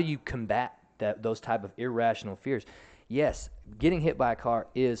 how do you combat those type of irrational fears? Yes, getting hit by a car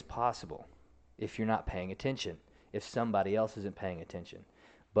is possible if you're not paying attention, if somebody else isn't paying attention.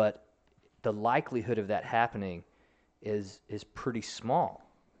 But the likelihood of that happening is pretty small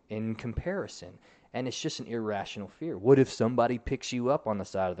in comparison. And it's just an irrational fear. What if somebody picks you up on the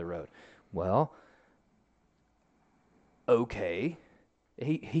side of the road? Well, okay.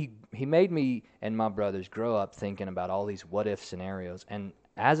 He made me and my brothers grow up thinking about all these what if scenarios. And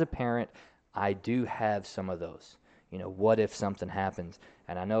as a parent, I do have some of those. You know, what if something happens?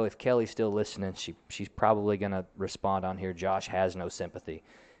 And I know if Kelly's still listening, she's probably going to respond on here, Josh has no sympathy.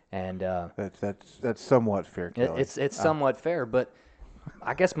 And that's somewhat fair, Kelly. It's somewhat fair, but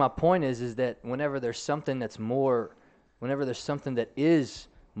I guess my point is that whenever there's something that is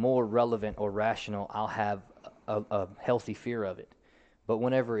more relevant or rational, I'll have a healthy fear of it. But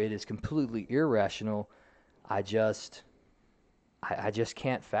whenever it is completely irrational, I just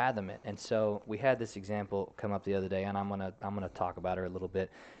can't fathom it. And so we had this example come up the other day, and I'm gonna talk about her a little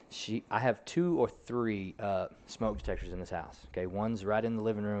bit. I have 2 or 3 smoke detectors in this house. Okay, one's right in the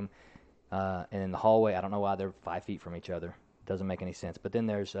living room, and in the hallway. I don't know why they're 5 feet from each other. Doesn't make any sense. But then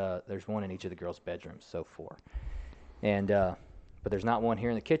there's one in each of the girls' bedrooms, so 4. And but there's not one here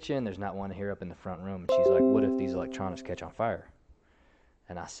in the kitchen. There's not one here up in the front room. And she's like, "What if these electronics catch on fire?"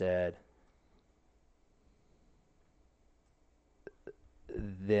 And I said,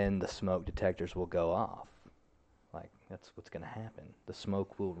 then the smoke detectors will go off. Like, that's what's going to happen. The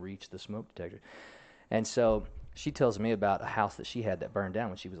smoke will reach the smoke detector. And so she tells me about a house that she had that burned down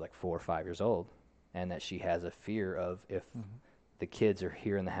when she was like 4 or 5 years old, and that she has a fear of if the kids are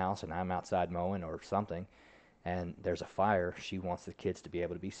here in the house and I'm outside mowing or something and there's a fire, she wants the kids to be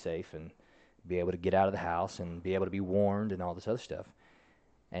able to be safe and be able to get out of the house and be able to be warned and all this other stuff.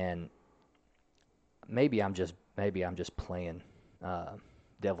 And maybe I'm just playing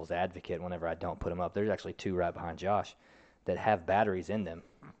devil's advocate whenever I don't put them up. There's actually 2 right behind Josh that have batteries in them,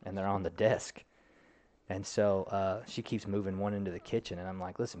 and they're on the desk. And so she keeps moving one into the kitchen, and I'm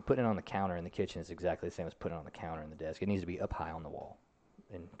like, listen, putting it on the counter in the kitchen is exactly the same as putting it on the counter in the desk. It needs to be up high on the wall,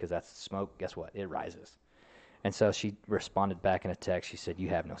 and because that's smoke, guess what? It rises. And so she responded back in a text. She said, "You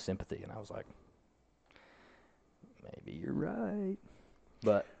have no sympathy." And I was like, maybe you're right.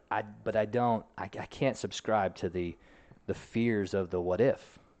 But I can't subscribe to the fears of the what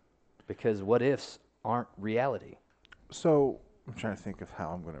if, because what ifs aren't reality. So I'm trying to think of how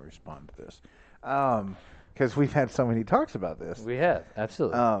I'm going to respond to this, because we've had so many talks about this. We have,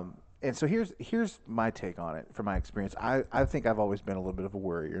 absolutely. And so here's my take on it from my experience. I think I've always been a little bit of a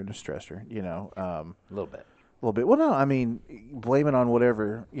worrier and a stressor, a little bit. Well, no, I mean, blame it on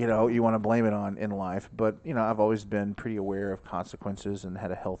whatever, you want to blame it on in life. But, I've always been pretty aware of consequences and had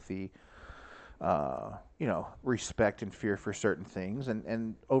a healthy, respect and fear for certain things.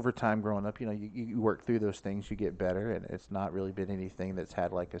 And over time growing up, you work through those things, you get better. And it's not really been anything that's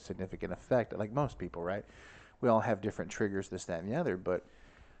had like a significant effect, like most people, right? We all have different triggers, this, that, and the other. But,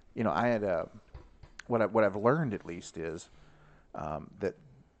 I had what I've learned at least is that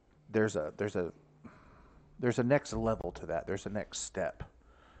there's a next level to that. There's a next step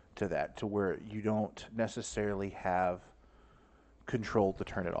to that, to where you don't necessarily have control to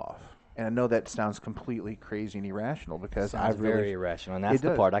turn it off. And I know that sounds completely crazy and irrational because Sounds I've very really irrational, and that's the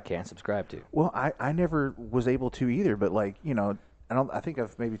does. part I can't subscribe to. well, I never was able to either. But like I think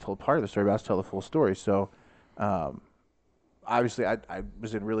I've maybe told part of the story, but I'll tell the full story. So, um, obviously, I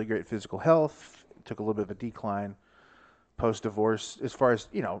was in really great physical health. Took a little bit of a decline post divorce, as far as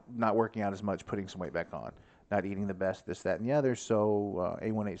not working out as much, putting some weight back on, not eating the best, this, that, and the other. So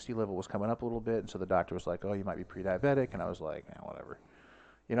A1HC level was coming up a little bit, and so the doctor was like, "Oh, you might be pre-diabetic," and I was like, "Whatever."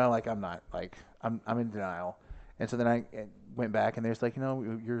 Like I'm not like I'm in denial. And so then I went back and there's like,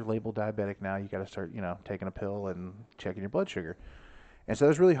 you're labeled diabetic now. You got to start, taking a pill and checking your blood sugar. And so it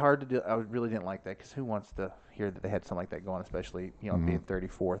was really hard to do. I really didn't like that because who wants to hear that they had something like that going, especially, being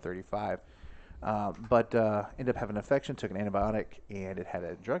 34, 35. But ended up having an infection, took an antibiotic, and it had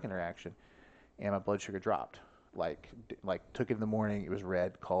a drug interaction, and my blood sugar dropped. Like took it in the morning, it was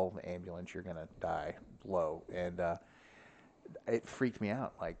red, call the ambulance, you're going to die, low. And it freaked me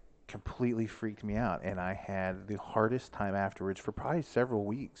out, like completely freaked me out, and I had the hardest time afterwards for probably several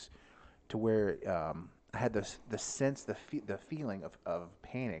weeks, to where I had the sense, the feeling of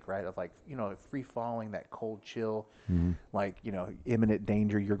panic, right? Of like free falling, that cold chill, like imminent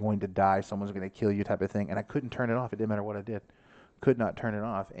danger, you're going to die, someone's going to kill you, type of thing, and I couldn't turn it off. It didn't matter what I did, could not turn it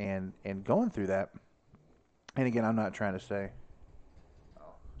off, and going through that, and again, I'm not trying to say.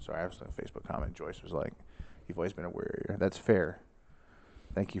 Oh, sorry, I was on a Facebook comment. Joyce was like, "You've always been a warrior." That's fair.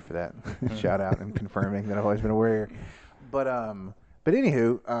 Thank you for that shout out and confirming that I've always been a warrior. But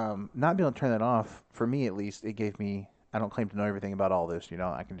anywho, not being able to turn that off, for me at least, it gave me. I don't claim to know everything about all this.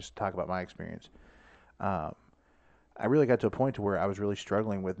 I can just talk about my experience. I really got to a point to where I was really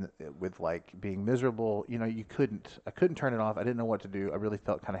struggling with like being miserable. I couldn't turn it off. I didn't know what to do. I really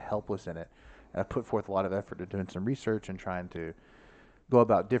felt kind of helpless in it. And I put forth a lot of effort to doing some research and trying to go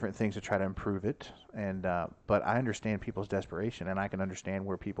about different things to try to improve it. And but I understand people's desperation, and I can understand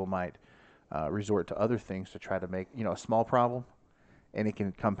where people might resort to other things to try to make a small problem, and it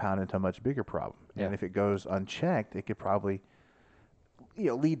can compound into a much bigger problem. Yeah. And if it goes unchecked, it could probably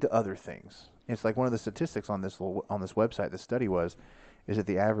lead to other things. It's like one of the statistics on this website. The study is that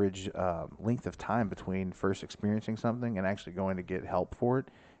the average length of time between first experiencing something and actually going to get help for it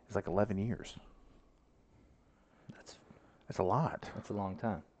is like 11 years. That's a lot. That's a long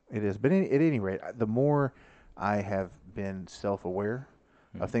time. It is. But at any rate, the more I have been self-aware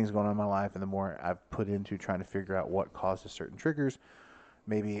of things going on in my life, and the more I've put into trying to figure out what causes certain triggers,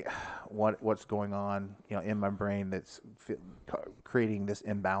 maybe what's going on, in my brain that's creating this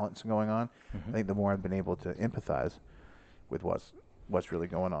imbalance going on. I think the more I've been able to empathize with what's really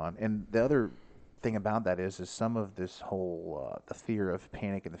going on. And the other thing about that is some of this whole the fear of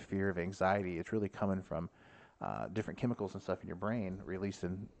panic and the fear of anxiety, it's really coming from different chemicals and stuff in your brain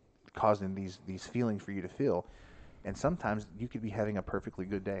releasing, causing these feelings for you to feel. And sometimes you could be having a perfectly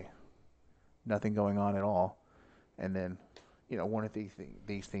good day, nothing going on at all, and then one of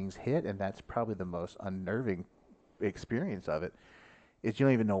these things hit, and that's probably the most unnerving experience of it, is you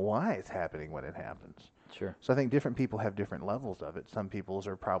don't even know why it's happening when it happens. Sure. So I think different people have different levels of it. Some people's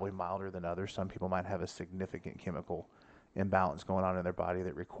are probably milder than others. Some people might have a significant chemical imbalance going on in their body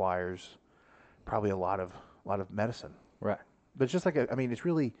that requires probably a lot of medicine. Right. But it's just like it's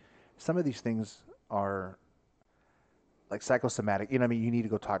really, some of these things are like psychosomatic. You need to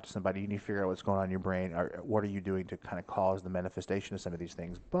go talk to somebody. You need to figure out what's going on in your brain, or what are you doing to kind of cause the manifestation of some of these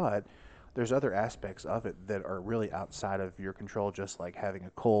things. But there's other aspects of it that are really outside of your control, just like having a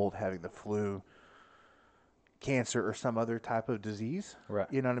cold, having the flu, cancer, or some other type of disease. Right.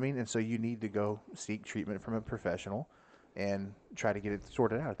 You know what I mean? And so you need to go seek treatment from a professional and try to get it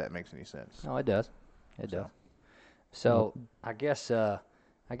sorted out, if that makes any sense. No, it does. It does. So I guess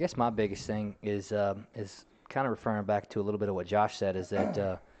my biggest thing is kind of referring back to a little bit of what Josh said, is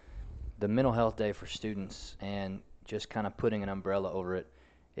that the mental health day for students, and just kind of putting an umbrella over it,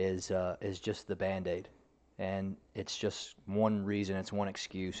 is just the Band-Aid. And it's just one reason, it's one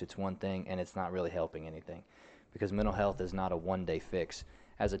excuse, it's one thing, and it's not really helping anything, because mental health is not a one-day fix.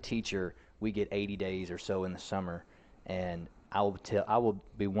 As a teacher, we get 80 days or so in the summer, and I will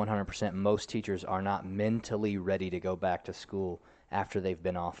be 100%, most teachers are not mentally ready to go back to school after they've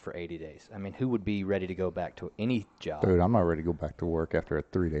been off for 80 days. I mean, who would be ready to go back to any job? Dude, I'm not ready to go back to work after a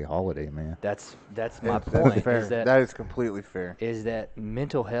 3-day holiday, man. That's my point. That's fair. Is that That is completely fair. is that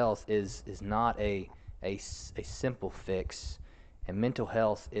mental health is not a simple fix, and mental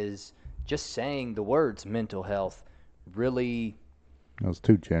health is just saying the words mental health really. It was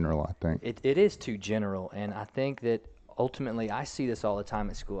too general, I think. It is too general, and I think that ultimately, I see this all the time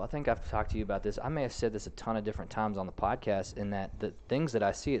at school. I think I've talked to you about this. I may have said this a ton of different times on the podcast, in that the things that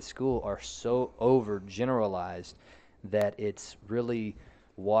I see at school are so overgeneralized that it's really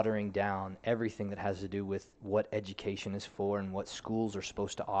watering down everything that has to do with what education is for and what schools are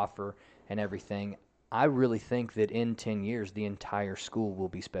supposed to offer and everything. I really think that in 10 years, the entire school will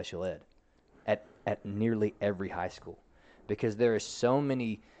be special ed at nearly every high school, because there are so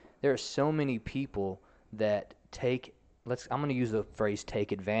many people that I'm going to use the phrase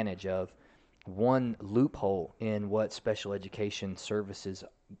take advantage of one loophole in what special education services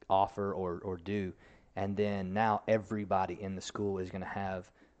offer or do, and then now everybody in the school is going to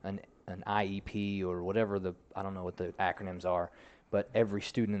have an IEP or whatever I don't know what the acronyms are, but every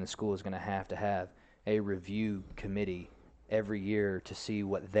student in the school is going to have a review committee every year to see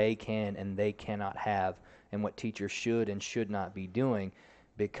what they can and they cannot have and what teachers should and should not be doing,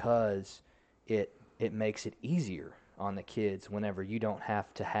 because it makes it easier on the kids whenever you don't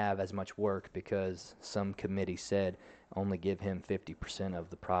have to have as much work because some committee said only give him 50% of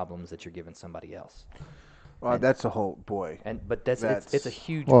the problems that you're giving somebody else. Well, that's a whole boy. But it's a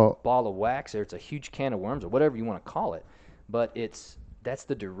huge Well- ball of wax, or it's a huge can of worms, or whatever you want to call it. But that's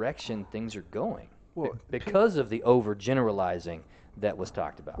the direction things are going. Well, Because of the overgeneralizing that was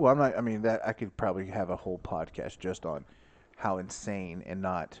talked about. Well, that I could probably have a whole podcast just on how insane and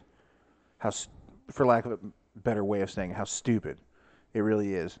not how, for lack of a better way of saying, how stupid it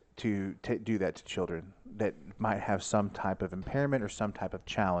really is to do that to children that might have some type of impairment or some type of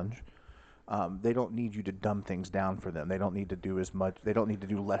challenge. They don't need you to dumb things down for them. They don't need to do as much. They don't need to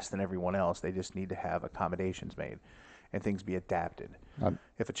do less than everyone else. They just need to have accommodations made and things be adapted.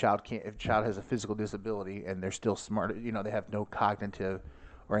 If a child has a physical disability and they're still smart, they have no cognitive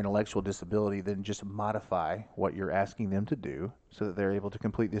or intellectual disability, then just modify what you're asking them to do so that they're able to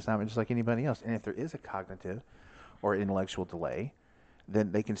complete the assignment just like anybody else. And if there is a cognitive or intellectual delay, then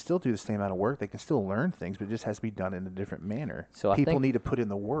they can still do the same amount of work. They can still learn things, but it just has to be done in a different manner. So people need to put in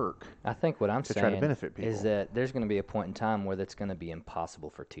the work. I think what I'm to saying try to benefit people. is that there's going to be a point in time where that's going to be impossible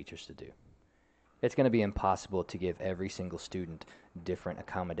for teachers to do. It's going to be impossible to give every single student different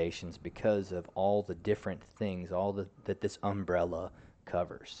accommodations because of all the different things, that this umbrella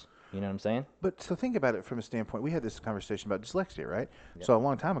covers. You know what I'm saying? But so think about it from a standpoint. We had this conversation about dyslexia, right? Yep. So a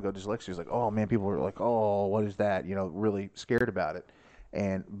long time ago, dyslexia was like, oh man, people were like, oh, what is that? Really scared about it.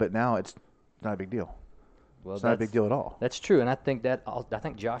 But now it's not a big deal. Well, it's not a big deal at all. That's true, and I think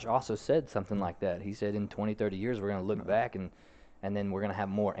Josh also said something like that. He said in 20, 30 years we're going to look back and then we're going to have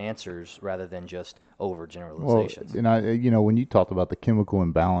more answers rather than just overgeneralizations. Well, and when you talked about the chemical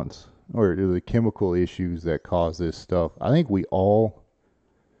imbalance or the chemical issues that cause this stuff, I think we all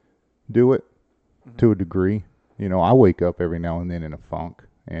do it to a degree. I wake up every now and then in a funk,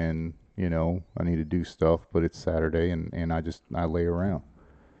 and I need to do stuff, but it's Saturday, and I lay around,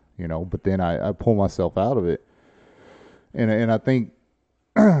 but then I pull myself out of it, and I think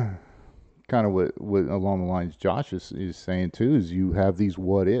kind of what along the lines Josh is saying too is you have these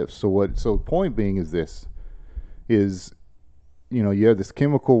what ifs. So the point being is this is you have this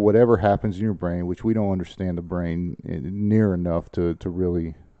chemical, whatever happens in your brain, which we don't understand the brain near enough to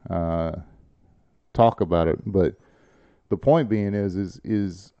really talk about it. But the point being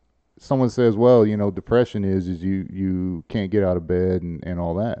is someone says, well, depression is you can't get out of bed and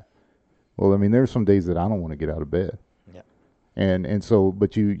all that. Well, there's some days that I don't want to get out of bed. And so,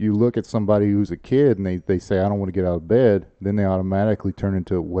 but you look at somebody who's a kid and they say, I don't want to get out of bed, then they automatically turn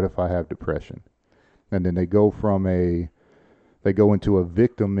into, what if I have depression? And then they go into a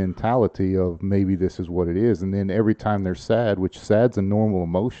victim mentality of maybe this is what it is. And then every time they're sad, which sad's a normal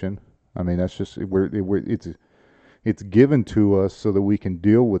emotion. That's just, it's given to us so that we can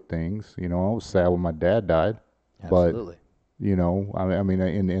deal with things. I was sad when my dad died. Absolutely. But,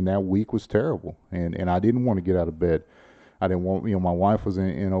 and that week was terrible. And I didn't want to get out of bed. I didn't want, my wife was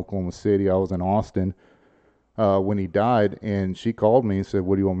in Oklahoma City. I was in Austin when he died, and she called me and said,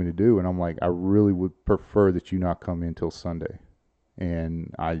 what do you want me to do? And I'm like, I really would prefer that you not come in till Sunday.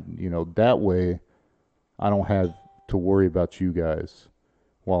 And that way I don't have to worry about you guys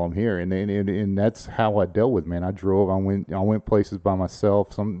while I'm here. And that's how I dealt with it, man. I drove, I went places by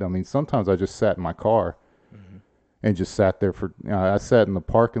myself. Sometimes I just sat in my car and just sat there I sat in the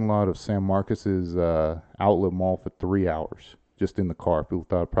parking lot of San Marcos's outlet mall for 3 hours, just in the car. People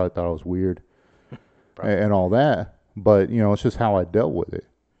probably thought I was weird and all that. But, it's just how I dealt with it,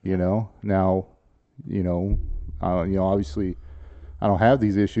 Now, obviously I don't have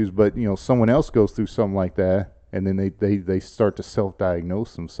these issues, but, someone else goes through something like that, and then they start to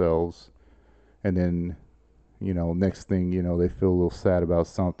self-diagnose themselves, and then, next thing, they feel a little sad about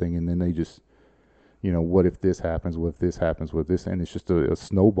something, and then they just, what if this happens, what if this happens, what if this, and it's just a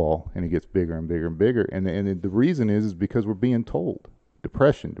snowball, and it gets bigger and bigger and bigger. And the reason is because we're being told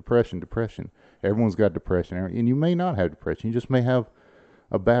depression. Everyone's got depression, and you may not have depression. You just may have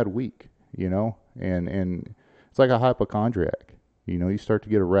a bad week, and it's like a hypochondriac. You start to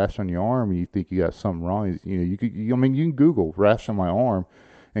get a rash on your arm, and you think you got something wrong. You can Google rash on my arm,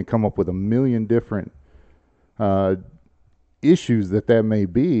 and come up with a million different issues that may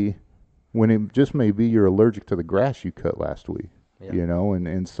be, when it just may be you're allergic to the grass you cut last week. Yeah.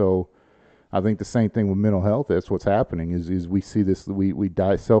 And so I think the same thing with mental health. That's what's happening is we see this, we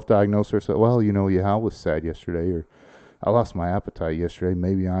self-diagnose ourselves. Well, I was sad yesterday, or I lost my appetite yesterday.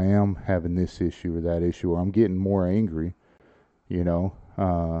 Maybe I am having this issue or that issue, or I'm getting more angry. To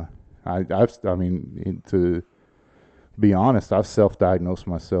be honest, I've self-diagnosed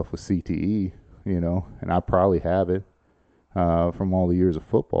myself with CTE, and I probably have it from all the years of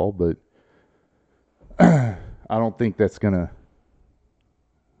football, but I don't think that's going to,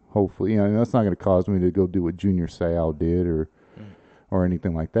 hopefully, that's not going to cause me to go do what Junior Seau did or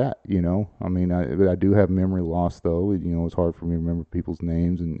anything like that, I do have memory loss, though. It's hard for me to remember people's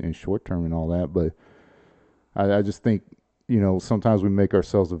names and short term and all that, but I just think, sometimes we make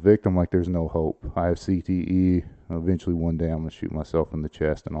ourselves a victim, like there's no hope. I have CTE. Eventually, one day, I'm going to shoot myself in the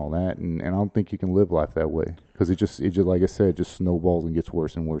chest and all that. And I don't think you can live life that way, because it just, like I said, it just snowballs and gets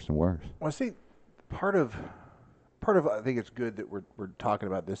worse and worse and worse. Well, I see part of I think it's good that we're talking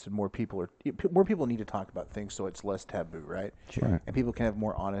about this, and more people need to talk about things so it's less taboo, right? Sure. Right. And people can have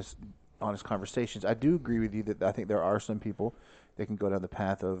more honest conversations. I do agree with you that I think there are some people that can go down the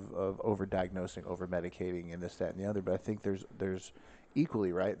path of over-diagnosing, over-medicating, and this, that, and the other. But I think there's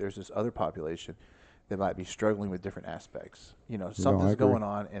equally, right, there's this other population that might be struggling with different aspects. Something's going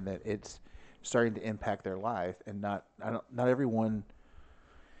on, and that it's starting to impact their life, and not everyone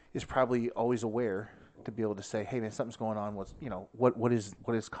is probably always aware to be able to say, hey man, something's going on. What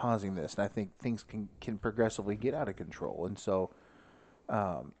is causing this? And I think things can progressively get out of control. And so,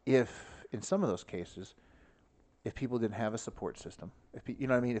 if in some of those cases, if people didn't have a support system, if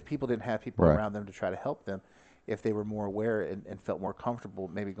people didn't have people right. around them to try to help them, if they were more aware and felt more comfortable,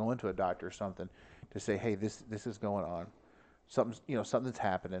 maybe going to a doctor or something to say, hey, this is going on, something's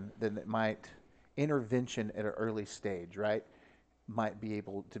happening, then it might, intervention at an early stage, right, might be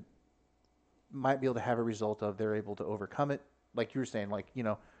able to have a result of they're able to overcome it. Like you were saying,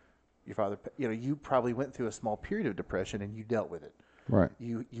 your father, you probably went through a small period of depression and you dealt with it. Right.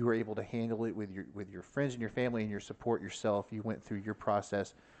 You were able to handle it with your friends and your family and your support yourself. You went through your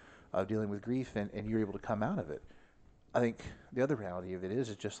process of dealing with grief, and you were able to come out of it. I think the other reality of it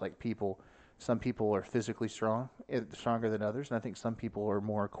is just like some people are physically stronger than others, and I think some people are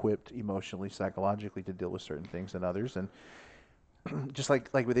more equipped emotionally, psychologically to deal with certain things than others, and just like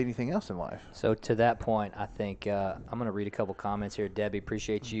with anything else in life. So to that point, I think I'm going to read a couple comments here. Debbie,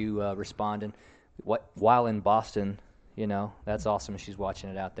 appreciate you responding. While in Boston, that's awesome. She's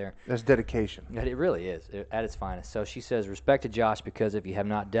watching it out there. That's dedication. It really is, at its finest. So she says, respect to Josh, because if you have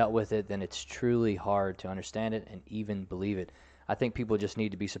not dealt with it, then it's truly hard to understand it and even believe it. I think people just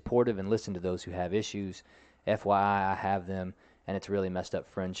need to be supportive and listen to those who have issues. FYI, I have them, and it's really messed up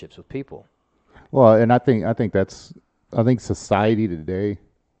friendships with people. Well, and I think society today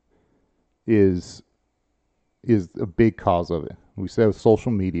is a big cause of it. We said with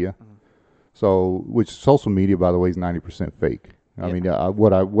social media. Mm-hmm. So, which social media, by the way, is 90% fake. I mean,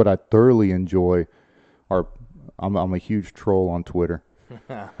 what I thoroughly enjoy I'm a huge troll on Twitter.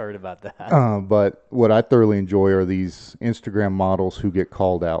 I heard about that. But what I thoroughly enjoy are these Instagram models who get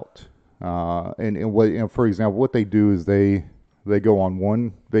called out. And what, for example, what they do is they go on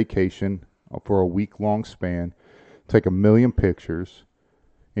one vacation for a week-long span, take 1 million pictures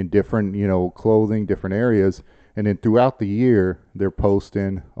in different, clothing, different areas. And then throughout the year, they're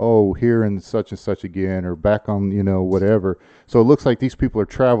posting, here and such again, or back on, whatever. So it looks like these people are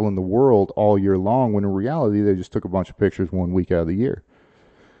traveling the world all year long, when in reality, they just took a bunch of pictures 1 week out of the year.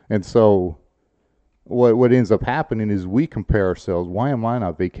 And so what ends up happening is we compare ourselves. Why am I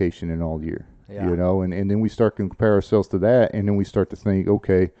not vacationing all year? Yeah. And then we start to compare ourselves to that, and then we start to think,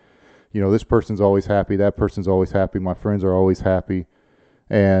 okay, this person's always happy, that person's always happy, my friends are always happy.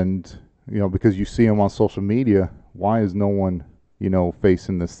 And because you see them on social media, why is no one,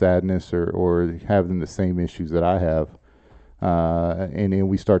 facing the sadness or having the same issues that I have? And then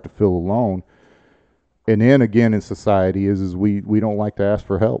we start to feel alone. And then again in society is we don't like to ask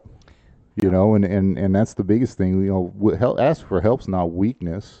for help, and that's the biggest thing. Ask for help's not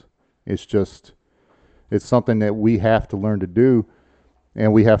weakness. It's something that we have to learn to do.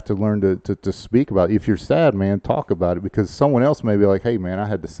 And we have to learn to speak about it. If you're sad, man, talk about it, because someone else may be like, hey, man, I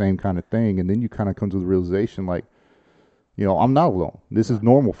had the same kind of thing. And then you kind of come to the realization, like, I'm not alone. This is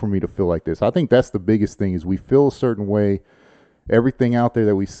normal for me to feel like this. I think that's the biggest thing is we feel a certain way, everything out there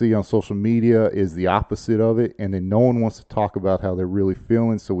that we see on social media is the opposite of it, and then no one wants to talk about how they're really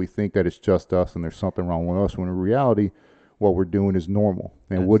feeling, so we think that it's just us and there's something wrong with us, when in reality, what we're doing is normal.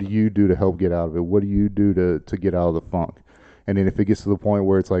 And what do you do to help get out of it? What do you do to get out of the funk? And then if it gets to the point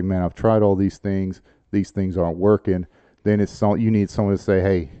where it's like, man, I've tried all these things aren't working, then you need someone to say,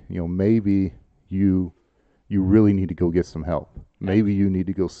 hey, maybe you really need to go get some help. Maybe you need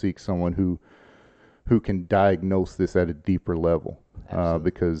to go seek someone who can diagnose this at a deeper level.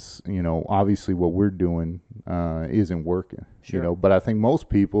 Because, obviously what we're doing isn't working. Sure. But I think most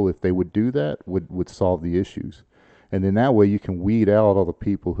people, if they would do that, would solve the issues. And then that way you can weed out all the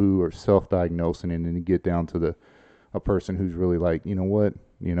people who are self-diagnosing, and then get down to a person who's really like,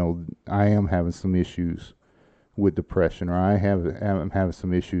 I am having some issues with depression, or I'm having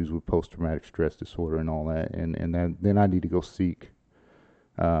some issues with post-traumatic stress disorder and all that, and then I need to go seek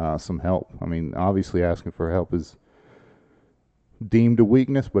some help. I mean, obviously asking for help is deemed a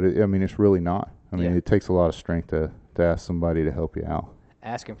weakness, but it's really not. I mean, it takes a lot of strength to ask somebody to help you out.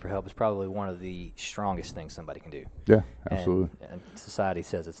 Asking for help is probably one of the strongest things somebody can do. Yeah, absolutely. And society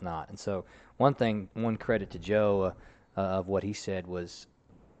says it's not. And so one credit to Joe of what he said was,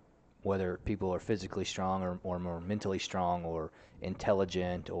 whether people are physically strong or more mentally strong or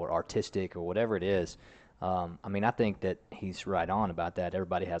intelligent or artistic or whatever it is, I think that he's right on about that.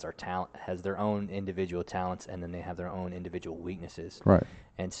 Everybody has their own individual talents, and then they have their own individual weaknesses. Right.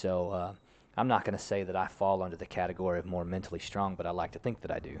 And so I'm not going to say that I fall under the category of more mentally strong, but I like to think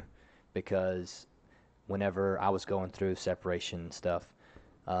that I do, because whenever I was going through separation stuff,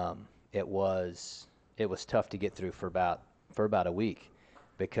 it was tough to get through for about a week,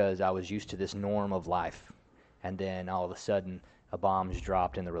 because I was used to this norm of life, and then all of a sudden a bomb's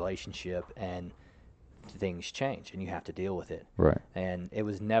dropped in the relationship and things change and you have to deal with it. Right. And it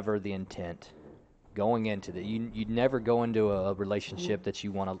was never the intent going into you'd never go into a relationship that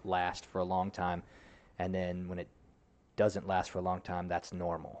you want to last for a long time, and then when it doesn't last for a long time, that's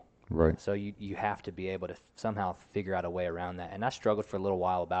normal. Right. So you have to be able to somehow figure out a way around that. And I struggled for a little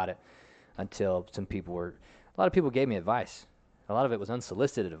while about it, until a lot of people gave me advice. A lot of it was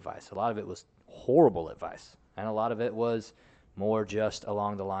unsolicited advice. A lot of it was horrible advice. And a lot of it was more just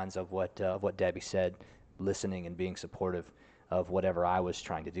along the lines of what Debbie said, listening and being supportive of whatever I was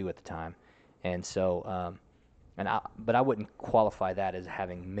trying to do at the time. And so, but I wouldn't qualify that as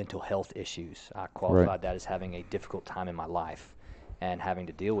having mental health issues. I qualified that as having a difficult time in my life and having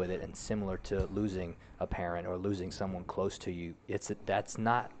to deal with it. And similar to losing a parent or losing someone close to you, that's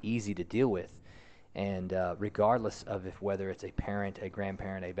not easy to deal with. And regardless of whether it's a parent, a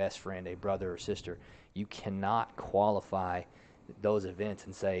grandparent, a best friend, a brother or sister, you cannot qualify those events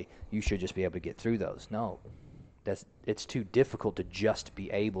and say you should just be able to get through those. No, it's too difficult to just be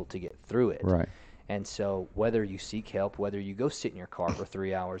able to get through it. Right. And so whether you seek help, whether you go sit in your car for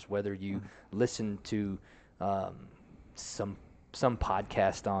 3 hours, whether you listen to some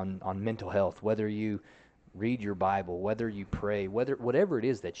podcast on mental health, whether you read your Bible, whether you pray, whatever it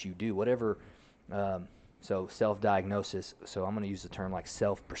is that you do, whatever. So self-diagnosis, so I'm going to use the term like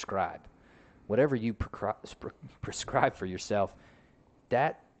self-prescribe. Whatever you prescribe for yourself,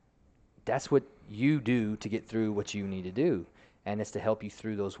 that's what you do to get through what you need to do. And it's to help you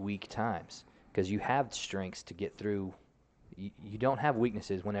through those weak times, because you have strengths to get through. You don't have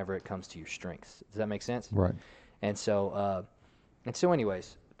weaknesses whenever it comes to your strengths. Does that make sense? Right. And so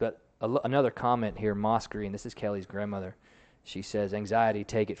anyways, but another comment here, Moskery, and this is Kelly's grandmother. She says, anxiety,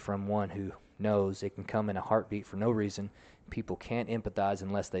 take it from one who knows it can come in a heartbeat for no reason. People can't empathize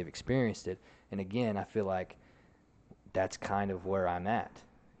unless they've experienced it. And again, I feel like that's kind of where I'm at.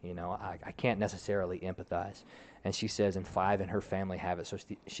 I can't necessarily empathize. And she says, and 5 in her family have it, so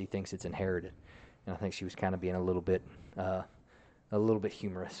she thinks it's inherited. And I think she was kind of being a little bit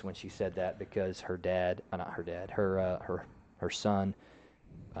humorous when she said that, because her son,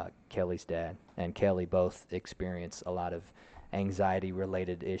 Kelly's dad, and Kelly both experience a lot of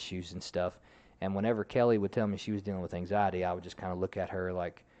anxiety-related issues and stuff. And whenever Kelly would tell me she was dealing with anxiety, I would just kind of look at her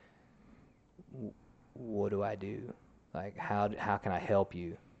like, what do I do? Like, how can I help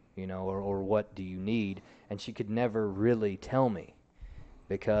you? Or what do you need? And she could never really tell me,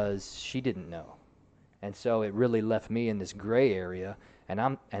 because she didn't know. And so it really left me in this gray area.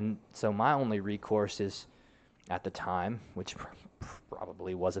 And so my only recourse is, at the time, which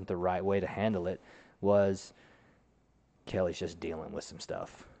probably wasn't the right way to handle it, was Kelly's just dealing with some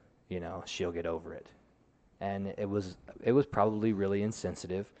stuff. She'll get over it. And it was probably really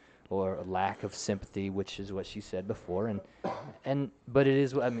insensitive, or a lack of sympathy, which is what she said before. But it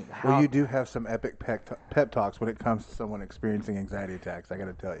is, well, you do have some epic pep talks when it comes to someone experiencing anxiety attacks, I got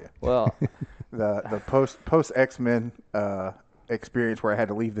to tell you. Well, the post X-Men experience where I had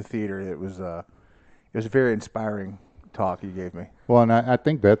to leave the theater. It was a very inspiring talk you gave me. Well, and I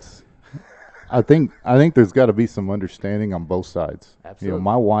think that's, I think there's got to be some understanding on both sides. Absolutely.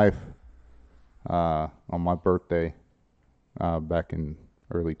 My wife, on my birthday, back in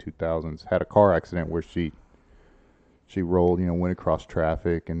early 2000s, had a car accident where she rolled, went across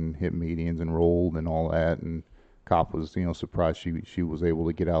traffic and hit medians and rolled and all that, and cop was, surprised she was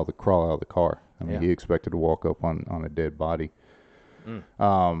able to crawl out of the car. I mean, Yeah. he expected to walk up on a dead body.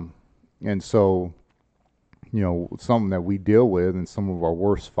 And so, something that we deal with, and some of our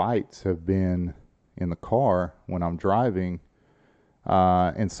worst fights have been in the car when I'm driving,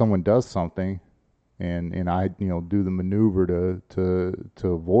 and someone does something, and I do the maneuver to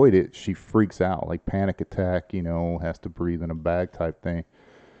avoid it. She freaks out, like panic attack, has to breathe in a bag type thing,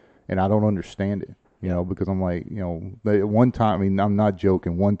 and I don't understand it, because I'm like, one time, I mean, I'm not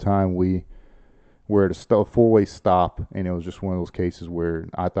joking. One time we're at a four-way stop, and it was just one of those cases where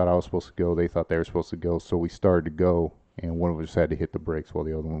I thought I was supposed to go, they thought they were supposed to go, so we started to go, and one of us had to hit the brakes while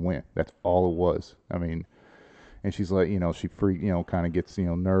the other one went. That's all it was. I mean, and she's like, she kind of gets,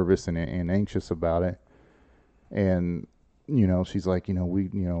 nervous and anxious about it, and she's like,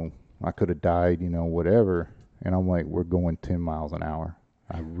 I could have died, whatever, and I'm like, we're going 10 miles an hour.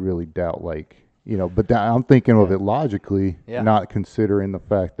 I really doubt, but I'm thinking of it logically, not considering the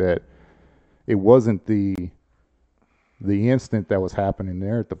fact that it wasn't the instant that was happening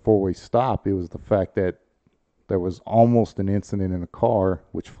there at the four-way stop. It was the fact that there was almost an incident in the car,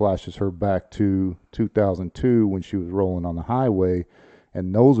 which flashes her back to 2002 when she was rolling on the highway,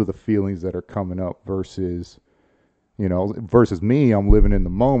 and those are the feelings that are coming up versus me. I'm living in the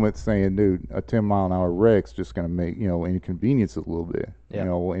moment, saying, "Dude, a 10-mile-an-hour wreck's just going to make inconvenience a little bit."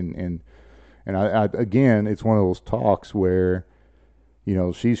 And I again, it's one of those talks where,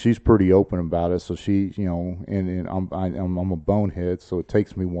 she's pretty open about it. So she, and I'm a bonehead, so it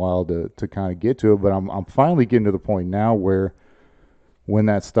takes me a while to kind of get to it. But I'm finally getting to the point now where, when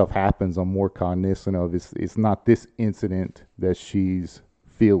that stuff happens, I'm more cognizant of it's not this incident that she's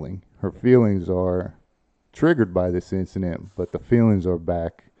feeling. Her feelings are triggered by this incident, but the feelings are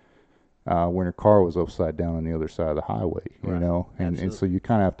back when her car was upside down on the other side of the highway. And so you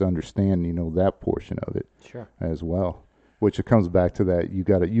kind of have to understand, that portion of it as well. Which it comes back to that you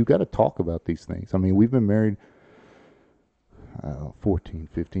gotta talk about these things. I mean, we've been married 14,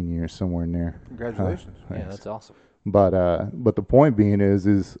 15 years, somewhere in there. Congratulations. Yeah, that's awesome. But the point being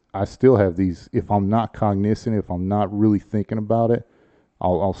is I still have these. If I'm not cognizant, if I'm not really thinking about it,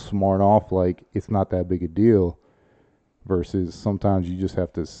 I'll smart off like it's not that big a deal. Versus sometimes you just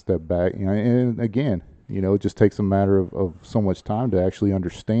have to step back. And again, it just takes a matter of so much time to actually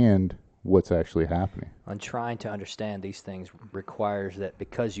understand what's actually happening. And trying to understand these things requires that,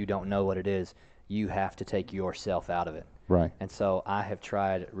 because you don't know what it is, you have to take yourself out of it. Right. And so I have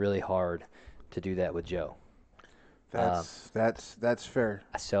tried really hard to do that with Joe. That's fair.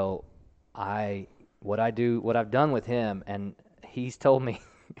 So what I've done with him, and he's told me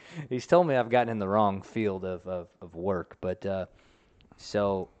I've gotten in the wrong field of work, but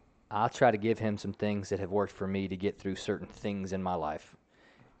so I'll try to give him some things that have worked for me to get through certain things in my life.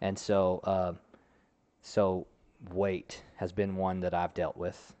 And so weight has been one that I've dealt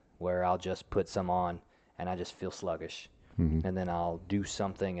with, where I'll just put some on and I just feel sluggish. Mm-hmm. And then I'll do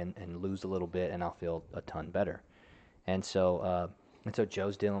something and lose a little bit, and I'll feel a ton better. And so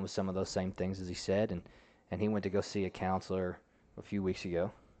Joe's dealing with some of those same things, as he said, and he went to go see a counselor a few weeks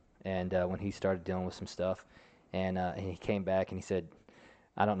ago. And when he started dealing with some stuff, and he came back and he said,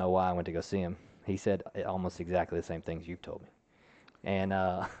 I don't know why I went to go see him. He said almost exactly the same things you've told me. And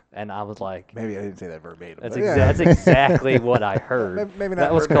I was like, maybe I didn't say that verbatim. That's exactly what I heard. Maybe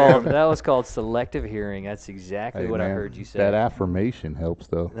not. That was called selective hearing. That's exactly what I heard you say. That affirmation helps,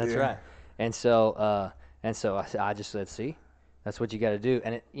 though. That's right. And so I just said, see, that's what you got to do.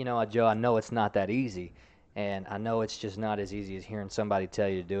 And Joe, I know it's not that easy, and I know it's just not as easy as hearing somebody tell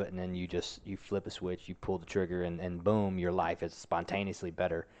you to do it, and then you flip a switch, you pull the trigger, and boom, your life is spontaneously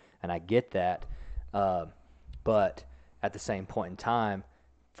better. And I get that, but at the same point in time,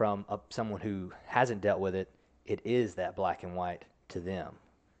 from someone who hasn't dealt with it, it is that black and white to them.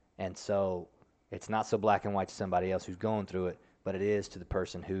 And so it's not so black and white to somebody else who's going through it, but it is to the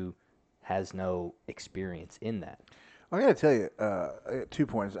person who has no experience in that. I got to tell you, I got 2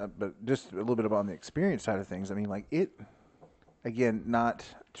 points, but just a little bit about the experience side of things. I mean, again, not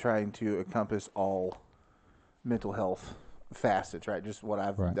trying to encompass all mental health facets, right? Just what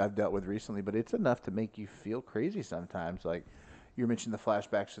I've dealt with recently, but it's enough to make you feel crazy sometimes. Like you mentioned the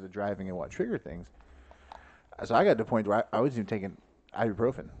flashbacks to the driving and what triggered things. So I got to the point where I was even taking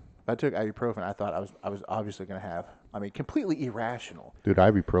ibuprofen. If I took ibuprofen, I thought I was obviously going to have. I mean, completely irrational. Dude,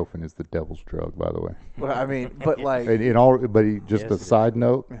 ibuprofen is the devil's drug, by the way. Well, I mean, but like, Just Yes, a it is. side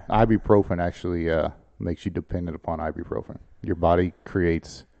note, ibuprofen actually makes you dependent upon ibuprofen. Your body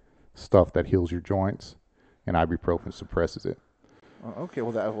creates stuff that heals your joints, and ibuprofen suppresses it. okay,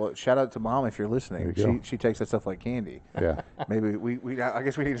 well, shout out to Mom if you're listening. There you go. She takes that stuff like candy. Yeah. Maybe I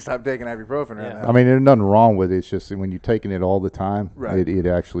guess we need to stop taking ibuprofen right Yeah. now. I mean, there's nothing wrong with it. It's just when you're taking it all the time, Right. it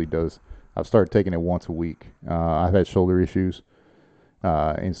actually does. I've started taking it once a week. I've had shoulder issues,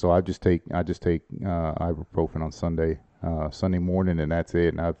 and so I just take ibuprofen on Sunday morning, and that's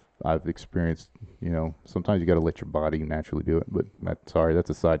it. And I've experienced, sometimes you got to let your body naturally do it. But that's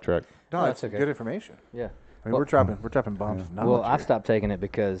a sidetrack. No, That's that's okay. good information. Yeah. I mean, Well- we're dropping bombs. of Well, knowledge I here. stopped taking it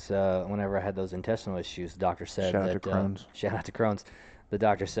because whenever I had those intestinal issues, the doctor said Shout out that to Crohn's. shout out to Crohn's. The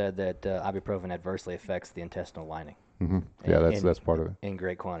doctor said that ibuprofen adversely affects the intestinal lining Yeah, And- that's part of it. in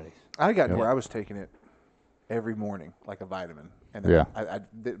great quantities. I got to Yeah. where I was taking it every morning, like a vitamin, and then Yeah.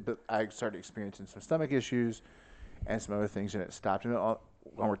 but I started experiencing some stomach issues and some other things, and it stopped. And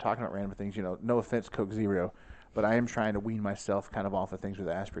when we're talking about random things, no offense, Coke Zero, but I am trying to wean myself kind of off of things with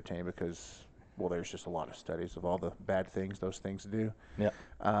aspartame because, well, there's just a lot of studies of all the bad things those things do. Yeah,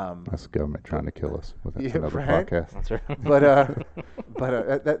 That's the government trying to kill us. With Yeah, another right. podcast. that's right.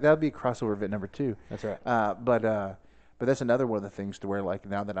 But that'd be crossover event number 2. That's right. But that's another one of the things to where, like,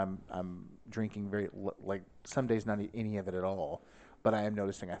 now that I'm drinking like some days not any of it at all, but I am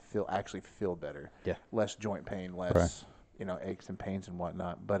noticing I actually feel better. Yeah. Less joint pain, less Right. aches and pains and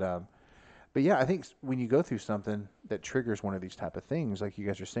whatnot. But yeah, I think when you go through something that triggers one of these type of things, like you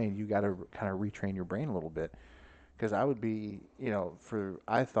guys are saying, you got to kind of retrain your brain a little bit. Because I would be,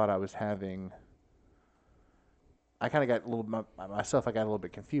 I thought I was having. I kind of got I got a little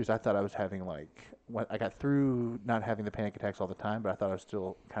bit confused. I thought I was having I got through not having the panic attacks all the time, but I thought I was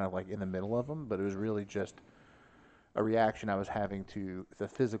still kind of like in the middle of them. But it was really just a reaction I was having to the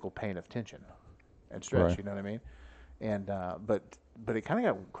physical pain of tension and stress. Right. You know what I mean? And but it kind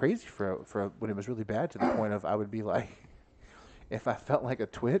of got crazy for when it was really bad to the point of I would be like, if I felt like a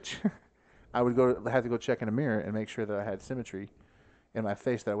twitch, I would have to go check in a mirror and make sure that I had symmetry in my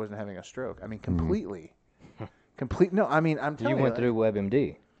face, that I wasn't having a stroke. I mean, completely. No, I mean, I'm telling You you. went through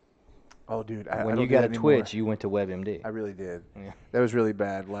WebMD. Oh, dude. When I you don't do got a that anymore. twitch, you went to WebMD. I really did. Yeah. That was really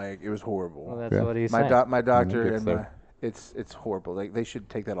bad. Like, it was horrible. Well, that's Yeah. what he's my saying. my doctor gets and there. it's horrible. They should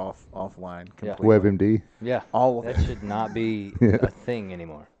take that offline Yeah. completely. WebMD. Yeah, All of that it. should not be Yeah. a thing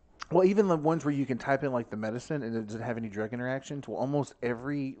anymore. Well, even the ones where you can type in like the medicine and it doesn't have any drug interactions. Well, almost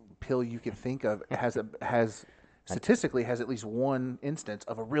every pill you can think of has statistically has at least one instance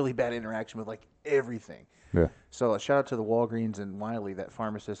of a really bad interaction with like everything. Yeah. So a shout out to the Walgreens and Wiley. That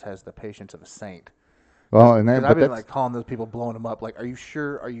pharmacist has the patience of a saint. Well, and Because that, I've but been that's like calling those people, blowing them up. Like, are you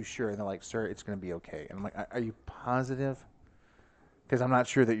sure? Are you sure? And they're like, sir, it's going to be okay. And I'm like, are you positive? Because I'm not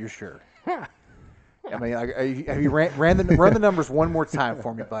sure that you're sure. I mean, have you run the numbers one more time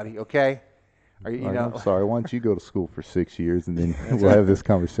for me, buddy? Okay. Are you? Like, know? I'm sorry. Why don't you go to school for 6 years and then we'll have this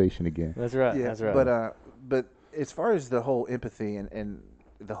conversation again? That's right. Yeah. That's right. But as far as the whole empathy and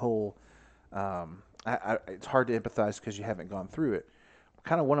the whole, it's hard to empathize because you haven't gone through it.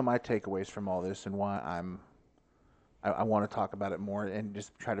 Kind of one of my takeaways from all this and why I want to talk about it more and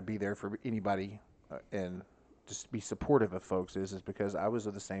just try to be there for anybody and just be supportive of folks is because I was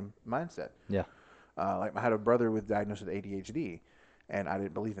of the same mindset. yeah. Like I had a brother with diagnosed with ADHD, and I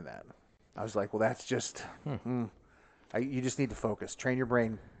didn't believe in that. I was like, well, that's just, you just need to focus, train your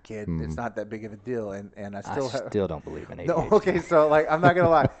brain, kid. It's not that big of a deal. And I still still don't believe in ADHD. no, okay, so like I'm not gonna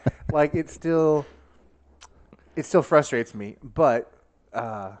lie, like it still frustrates me, but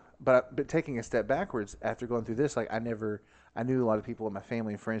taking a step backwards after going through this, like I knew a lot of people in my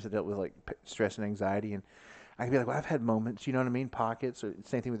family and friends that dealt with like stress and anxiety, and I could be like, well, I've had moments, you know what I mean, pockets, or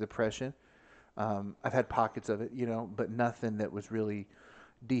same thing with depression. I've had pockets of it, but nothing that was really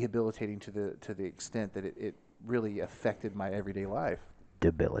debilitating to the extent that it really affected my everyday life.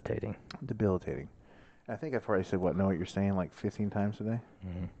 Debilitating. Debilitating. I think I've already said know what you're saying like 15 times today.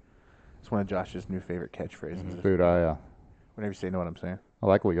 Mm-hmm. It's one of Josh's new favorite catchphrases. Dude, Whenever you say, know what I'm saying. I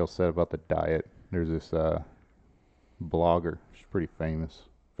like what y'all said about the diet. There's this blogger. She's pretty famous.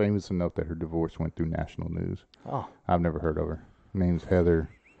 Famous enough that her divorce went through national news. Oh, I've never heard of her. Her name's Heather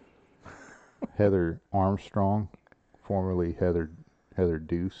Armstrong, formerly Heather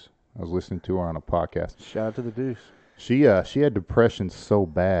Deuce. I was listening to her on a podcast. Shout out to the Deuce. She had depression so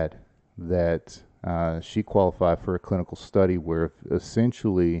bad that she qualified for a clinical study where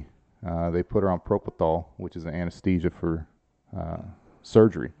essentially they put her on propofol, which is an anesthesia for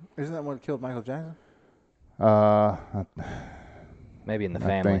surgery. Isn't that what killed Michael Jackson? Maybe in the I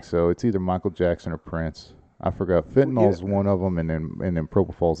family. think so. It's either Michael Jackson or Prince. I forgot. Fentanyl's one of them, and then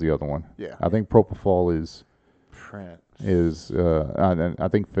Propofol's the other one. Yeah. I think Propofol is Prince. I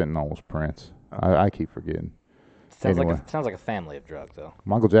think fentanyl was Prince. Okay. I keep forgetting. Sounds Anyway. like a family of drugs, though.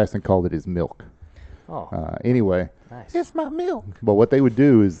 Michael Jackson called it his milk. Oh, Anyway, nice. It's my milk. but what they would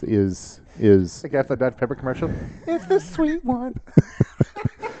do is The guy for the Dr. Pepper commercial. It's the sweet one.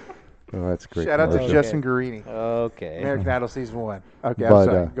 oh, that's a great. Shout out to commercial. Justin Guarini. Okay. American Idol season 1. Okay, But, I'm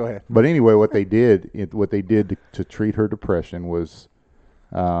sorry. Go ahead. But anyway, what they did to treat her depression was,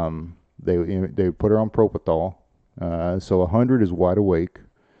 they put her on propofol. So 100 is wide awake.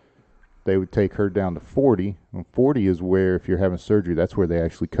 They would take her down to 40. And 40 is where, if you're having surgery, that's where they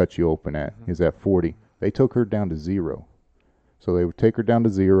actually cut you open at. Is at 40. They took her down to 0. So they would take her down to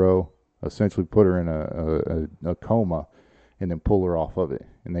 0, essentially put her in a coma, and then pull her off of it.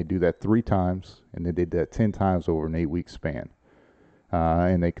 And they do that 3 times, and they did that 10 times over an 8-week span.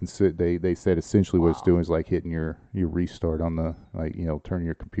 And they said essentially what it's doing is like hitting your restart on the, like, turning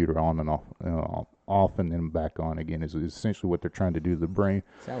your computer on and off and then back on again is essentially what they're trying to do to the brain.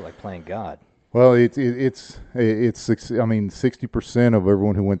 Sounds like playing God. Well, it's 60% of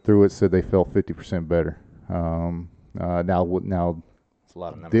everyone who went through it said they felt 50% better. Now It's a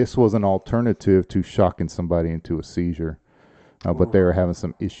lot of numbers. this was an alternative to shocking somebody into a seizure, but they were having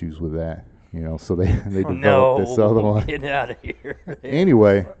some issues with that. So they developed this other one. Get out of here.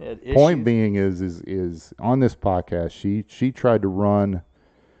 Anyway, Had point issues. being is on this podcast, she tried to run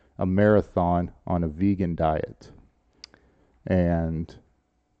a marathon on a vegan diet, and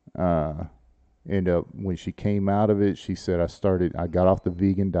ended up, when she came out of it, she said, I got off the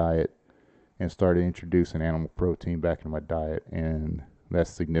vegan diet and started introducing animal protein back in my diet, and that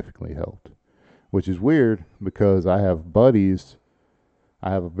significantly helped, which is weird because I have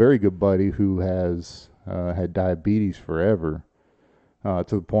a very good buddy who has had diabetes forever, to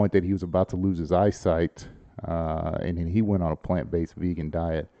the point that he was about to lose his eyesight, and then he went on a plant-based vegan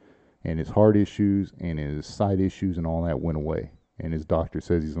diet, and his heart issues and his sight issues and all that went away, and his doctor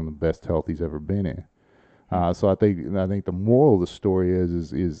says he's in the best health he's ever been in. So I think the moral of the story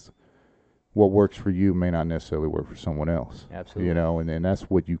is what works for you may not necessarily work for someone else. Absolutely. And that's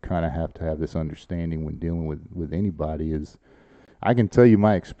what you kind of have to have this understanding when dealing with anybody is, I can tell you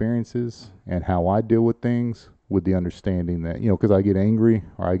my experiences and how I deal with things with the understanding that, because I get angry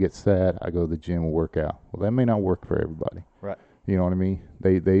or I get sad, I go to the gym and work out. Well, that may not work for everybody. Right. You know what I mean?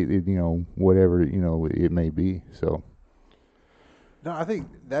 They whatever, it may be. So. No, I think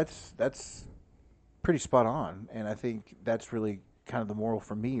that's pretty spot on, and I think that's really kind of the moral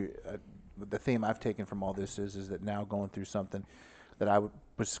for me. The theme I've taken from all this is that now going through something that I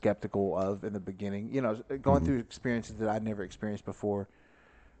was skeptical of in the beginning, going through experiences that I'd never experienced before,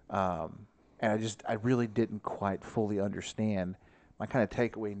 and I really didn't quite fully understand. My kind of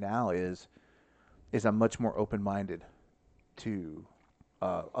takeaway now is I'm much more open-minded to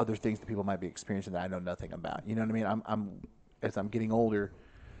other things that people might be experiencing that I know nothing about. You know what I mean? I'm as I'm getting older,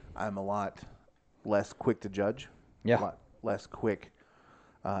 I'm a lot less quick to judge. Yeah. A lot less quick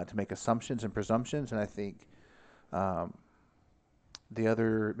to make assumptions and presumptions, and I think the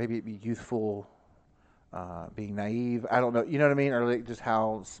other, maybe it be youthful, being naive. I don't know. You know what I mean? Or like just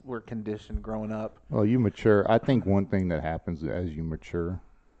how we're conditioned growing up. Well, you mature. I think one thing that happens as you mature,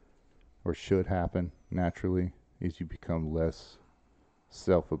 or should happen naturally, is you become less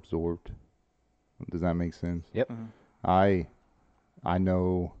self-absorbed. Does that make sense? Yep. Mm-hmm. I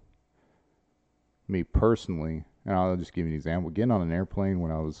know me personally, and I'll just give you an example. Getting on an airplane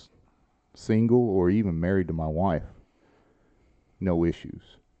when I was single or even married to my wife, no issues.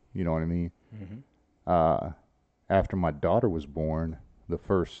 You know what I mean? Mm-hmm. After my daughter was born, the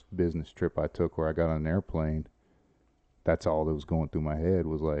first business trip I took where I got on an airplane, that's all that was going through my head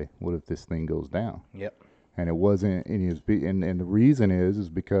was like, what if this thing goes down? Yep. And it wasn't, and the reason is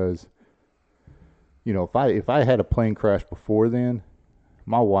because, if I had a plane crash before then,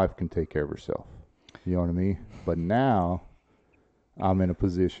 my wife can take care of herself. You know what I mean? But now I'm in a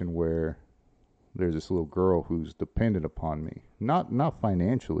position where there's this little girl who's dependent upon me. Not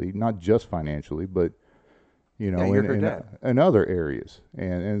financially, not just financially, but you're her dad. in other areas.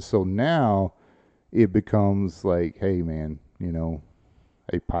 And so now it becomes like, hey man,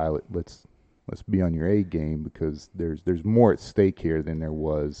 hey pilot, let's be on your A game, because there's more at stake here than there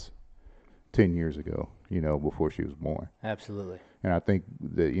was 10 years ago, before she was born. Absolutely. And I think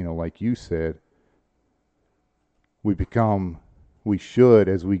that, like you said, we should,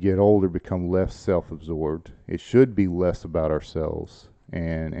 as we get older, become less self-absorbed. It should be less about ourselves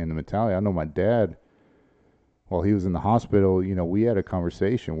and the mentality. I know my dad, while he was in the hospital, you know, we had a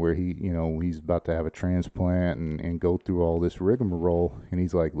conversation where he, you know, he's about to have a transplant and go through all this rigmarole, and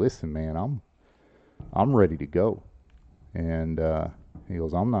he's like, "Listen, man, I'm ready to go." And he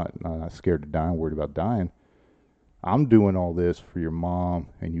goes, I'm not scared to die. I'm worried about dying. I'm doing all this for your mom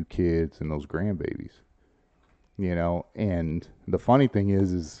and you kids and those grandbabies. You know, and the funny thing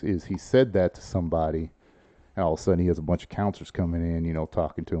is he said that to somebody, and all of a sudden he has a bunch of counselors coming in, you know,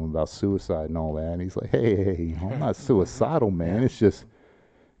 talking to him about suicide and all that. And he's like, hey, I'm not suicidal, man. It's just,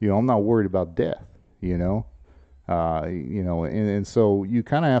 you know, I'm not worried about death, you know. You know, and so you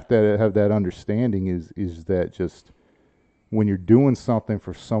kind of have to have that understanding is that just when you're doing something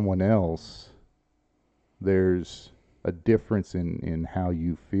for someone else, there's a difference in how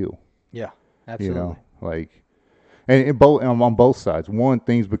you feel. Yeah, absolutely. You know, like, and both on both sides. One,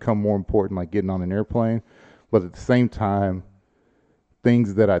 things become more important, like getting on an airplane, but at the same time,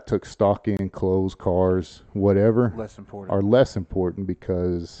 things that I took stock in, clothes, cars, whatever, Less important. are less important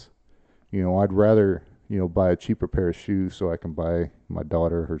because, you know, I'd rather, you know, buy a cheaper pair of shoes so I can buy my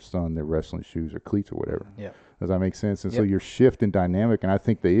daughter, her son, their wrestling shoes or cleats or whatever. Yeah. Does that make sense? And so Yep. you're shifting dynamic, and I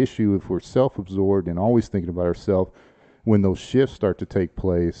think the issue, if we're self-absorbed and always thinking about ourselves, when those shifts start to take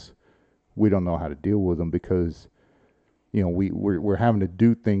place, we don't know how to deal with them because, you know, we're having to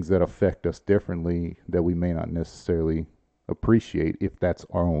do things that affect us differently that we may not necessarily appreciate if that's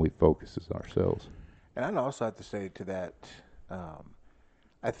our only focus is ourselves. And I'd also have to say to that,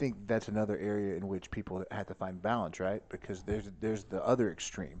 I think that's another area in which people have to find balance, right? Because there's the other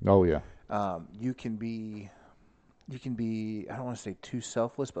extreme. Oh yeah, You can be, I don't want to say too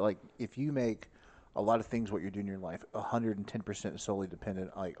selfless, but like if you make a lot of things what you're doing in your life 110% solely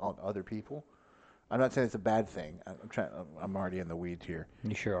dependent like on other people. I'm not saying it's a bad thing. I'm already in the weeds here.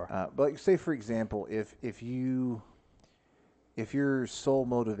 You sure are. But like, say for example, if your sole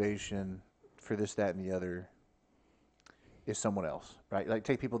motivation for this, that, and the other is someone else, right? Like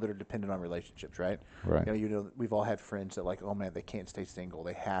take people that are dependent on relationships, right? right. You know, we've all had friends that like, oh man, they can't stay single.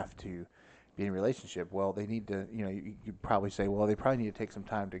 They have to be in a relationship. Well, they need to, you know, you probably say, well, they probably need to take some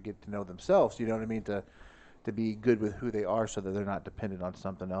time to get to know themselves. You know what I mean? To be good with who they are so that they're not dependent on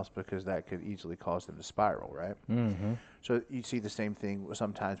something else because that could easily cause them to spiral, right? Mm-hmm. So you see the same thing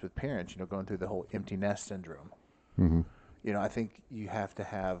sometimes with parents, you know, going through the whole empty nest syndrome. Mm-hmm. You know, I think you have to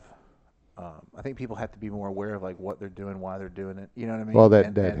have, I think people have to be more aware of like what they're doing, why they're doing it. You know what I mean? Well,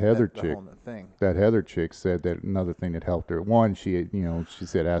 that Heather the chick, whole thing. that Heather chick said that another thing that helped her. One, she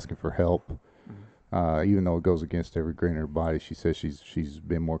said asking for help, even though it goes against every grain in her body. She says she's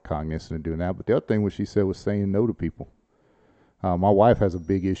been more cognizant of doing that. But the other thing she said was saying no to people. My wife has a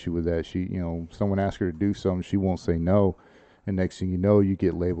big issue with that. She, you know, someone asks her to do something, she won't say no, and next thing you know, you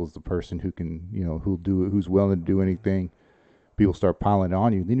get labeled as the person who can, you know, who's willing to do anything. People start piling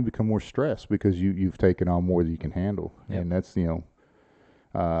on you. Then you become more stressed because you've taken on more than you can handle, Yep. and that's, you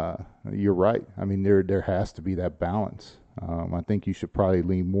know, you're right. I mean, there has to be that balance. I think you should probably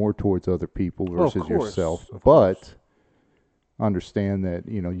lean more towards other people versus yourself, but understand that,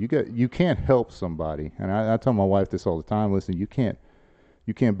 you know, you can't help somebody. And I tell my wife this all the time. Listen, you can't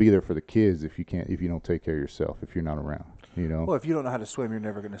be there for the kids if you don't take care of yourself, if you're not around. You know. Well, if you don't know how to swim, you're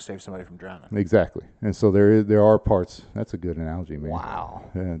never going to save somebody from drowning. Exactly. And so there are parts. That's a good analogy, man.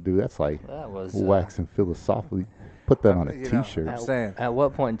 Wow. Yeah, dude, that's like That was waxing philosophically. Put that on a You know, T-shirt. I'm saying. At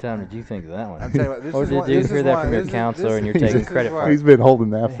what point in time did you think of that one? I'm telling you what, this Or is did why- you this hear is that why- from your this is- counselor and you're this taking is credit why- for it? He's been holding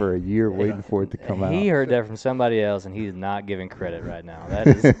that for a year, waiting for it to come out. He heard that from somebody else, and he's not giving credit right now.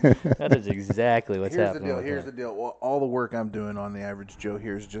 That is exactly what's Here's the happening. deal. with Here's him. the deal. Well, all the work I'm doing on the average Joe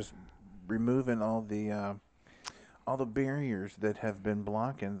here is just removing all the barriers that have been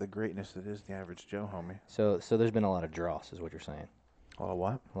blocking the greatness that is the average Joe, homie. So there's been a lot of dross, is what you're saying. Oh,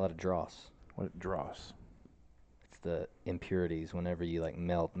 what? A lot of dross. What dross? It's the impurities whenever you like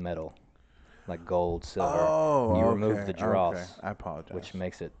melt metal, like gold, silver. Oh, you okay, remove the dross, okay. I apologize. which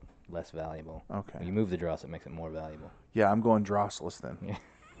makes it less valuable. Okay. When you move the dross, it makes it more valuable. Yeah, I'm going drossless then.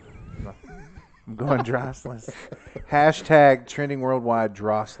 Yeah. I'm going drossless. Hashtag trending worldwide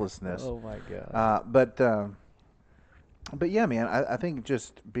drosslessness. my god. But yeah, man, I think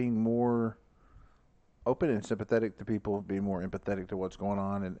just being more open and sympathetic to people, being more empathetic to what's going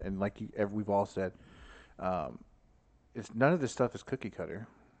on, and like we've all said, it's none of this stuff is cookie cutter,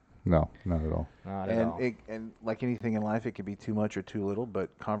 No, not at all. Not at and all. and like anything in life, it can be too much or too little.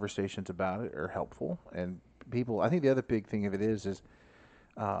 But conversations about it are helpful, and people. I think the other big thing of it is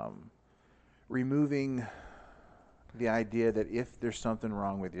removing the idea that if there's something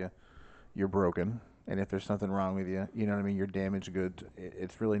wrong with you, you're broken. And if there's something wrong with you, you know what I mean, you're damaged goods.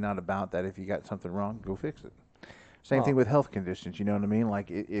 It's really not about that. If you got something wrong, go fix it. Same thing with health conditions, you know what I mean? Like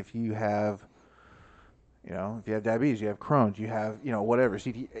if you have, You know, if you have diabetes, you have Crohn's, you have, you know, whatever.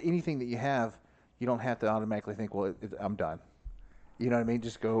 See, anything that you have, you don't have to automatically think, well, I'm done. You know what I mean?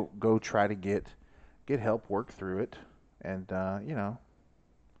 Just go try to get help, work through it, and you know,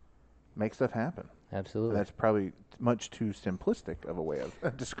 make stuff happen. Absolutely. And that's probably much too simplistic of a way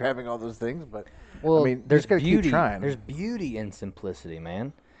of describing all those things, but Well, I mean, there's just gotta beauty. keep trying. There's beauty in simplicity,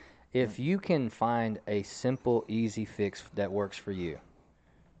 man. If you can find a simple, easy fix that works for you,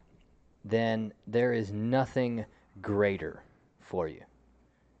 then there is nothing greater for you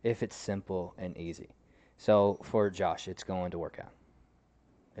if it's simple and easy. So for Josh, it's going to work out.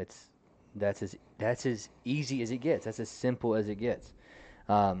 That's as easy as it gets. That's as simple as it gets.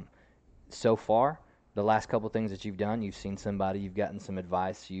 So far, the last couple things that you've done, you've seen somebody, you've gotten some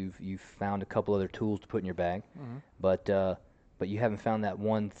advice, you've found a couple other tools to put in your bag, but you haven't found that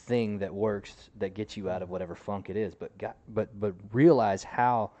one thing that works that gets you out of whatever funk it is. But realize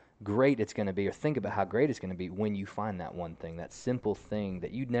how great it's going to be, or think about how great it's going to be when you find that one thing, that simple thing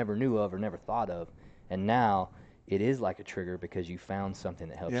that you never knew of or never thought of, and now it is like a trigger because you found something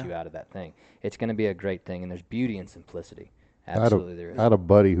that helps you out of that thing. It's going to be a great thing, and there's beauty in simplicity. Absolutely, there is. I had a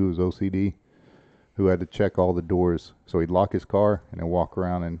buddy who was OCD who had to check all the doors. So he'd lock his car and then walk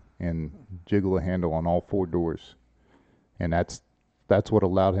around and jiggle a handle on all 4 doors. And that's what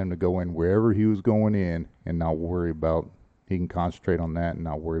allowed him to go in wherever he was going in and not worry about, he can concentrate on that and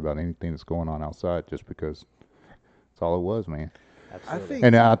not worry about anything that's going on outside, just because that's all it was, man. Absolutely.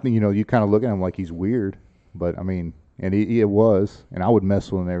 And I think, you know, you kind of look at him like he's weird, but I mean, and it was, and I would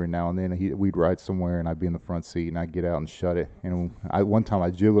mess with him every now and then. We'd ride somewhere, and I'd be in the front seat, and I'd get out and shut it. And one time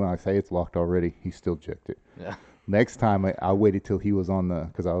I jiggled, and I say it's locked already. He still checked it. Yeah. Next time I waited till he was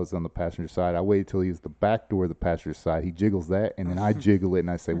because I was on the passenger side. I waited till he was the back door of the passenger side. He jiggles that, and then I jiggle it,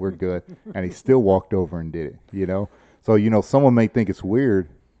 and I say we're good. And he still walked over and did it. You know, so you know someone may think it's weird,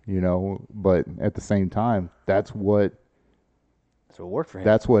 you know, but at the same time, that's what worked for him.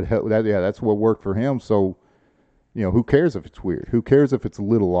 that's what worked for him. So. You know, who cares if it's weird? Who cares if it's a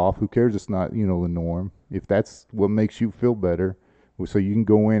little off? Who cares it's not, you know, the norm? If that's what makes you feel better, so you can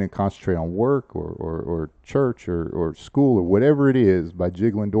go in and concentrate on work or church or school or whatever it is by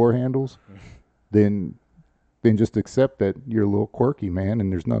jiggling door handles, then just accept that you're a little quirky, man, and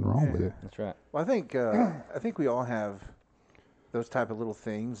there's nothing wrong with it. That's right. Well, I think we all have those type of little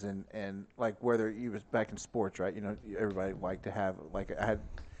things, and like whether you was back in sports, right? You know, everybody liked to have, like, I had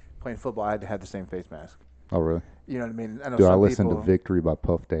playing football, I had to have the same face mask. Oh, really? You know what I mean? I know Dude, I some listened to people, Victory by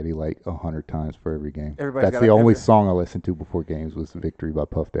Puff Daddy like 100 times for every game. Everybody's That's got the only every- song I listened to before games was Victory by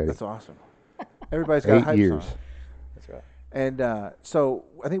Puff Daddy. That's awesome. Everybody's got a 8 hype years. song. That's right. And so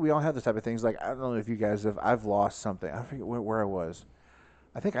I think we all have those type of things. Like, I don't know if you guys have. I've lost something. I forget where I was.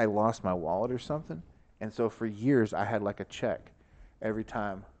 I think I lost my wallet or something. And so for years I had like a check every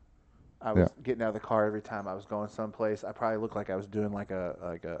time I was getting out of the car. Every time I was going someplace, I probably looked like I was doing like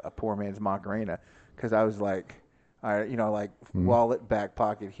a poor man's Macarena, because I was like, all right, you know, like wallet back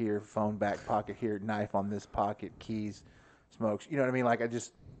pocket here, phone back pocket here, knife on this pocket, keys, smokes. You know what I mean? Like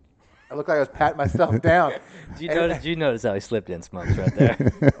I looked like I was patting myself down. Did you notice how he slipped in smokes right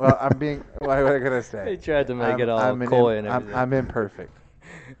there? Well, I'm being. What am I gonna say? He tried to make it all I'm coy and everything. I'm imperfect.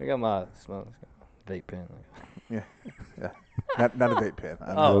 I got my smoke vape pen. Yeah. Not a vape pen.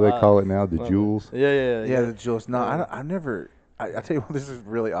 Oh, What do they call it now? The Jewels? Yeah. Yeah, the Jules. No, I never. I tell you what, this is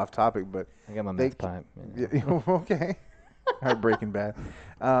really off topic, but I got my meth pipe. Yeah. yeah, okay. All right, Breaking Bad.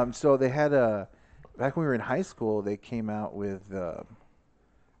 So they had back when we were in high school, they came out with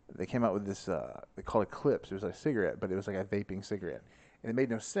this. They called it Clips. It was like a cigarette, but it was like a vaping cigarette, and it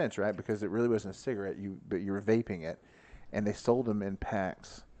made no sense, right? Because it really wasn't a cigarette. But you were vaping it, and they sold them in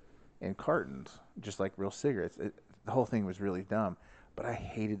packs, in cartons, just like real cigarettes. The whole thing was really dumb, but I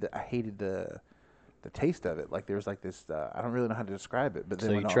hated the taste of it. Like there was like this. I don't really know how to describe it. But then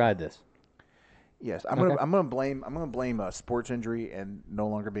So you tried this? Yes, I'm gonna blame sports injury and no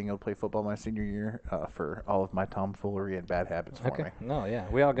longer being able to play football my senior year for all of my tomfoolery and bad habits for me. No, yeah,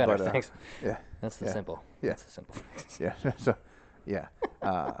 we all got But, our things. Yeah, That's the yeah. simple. Yeah. That's the simple. yeah. So, yeah.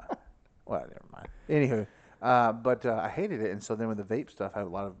 Well, never mind. Anywho, but I hated it, and so then with the vape stuff, I have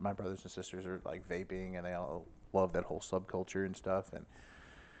a lot of my brothers and sisters are like vaping, and they all love that whole subculture and stuff. And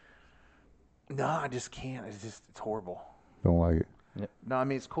no, I just can't. It's horrible. Don't like it. No, I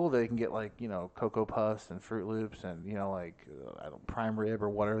mean it's cool that you can get like Cocoa Puffs and Fruit Loops and like I don't prime rib or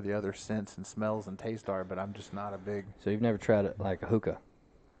whatever the other scents and smells and taste are, but I'm just not a big. So you've never tried it like a hookah?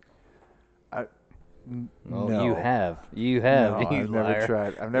 Oh, No. you have. You have. No, you I've liar. never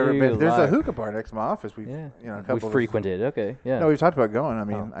tried. I've never You been. There's liar. a hookah bar next to my office. We've Yeah. a We couple of us- frequented. Okay. Yeah. No, we've talked about going. I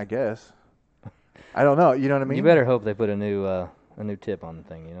mean, I guess. I don't know. You know what I mean? You better hope they put a new tip on the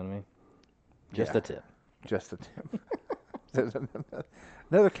thing. You know what I mean? Just Yeah. a tip. Just the tip.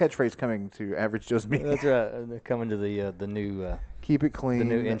 Another catchphrase coming to Average Joe's Media. That's right. They're coming to the new. Keep it clean. The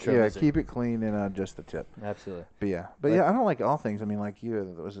new intro Yeah, music. keep it clean and just the tip. Absolutely. But yeah, I don't like all things. I mean, like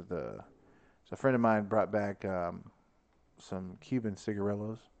you, was it so a friend of mine brought back some Cuban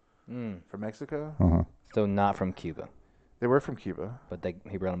cigarillos from Mexico. Uh-huh. So not from Cuba, They were from Cuba. but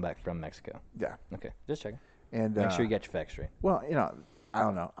he brought them back from Mexico. Yeah, Okay, just checking. and Make sure you get your facts straight. Well, I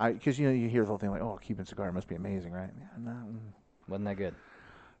don't know. Because you hear the whole thing like, oh, Cuban cigar must be amazing, right? Yeah, Wasn't that good?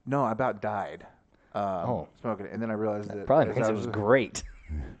 no, I about died. Smoking it, and then I realized that Probably as means I it was great.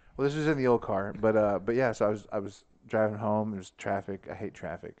 Well, this was in the old car, but yeah. So I was driving home. There was traffic. I hate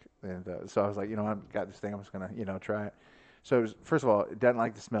traffic, and so I was like, I've got this thing. I'm just gonna try it. So it was, first of all, I didn't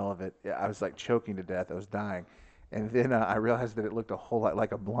like the smell of it. I was like choking to death. I was dying, and then I realized that it looked a whole lot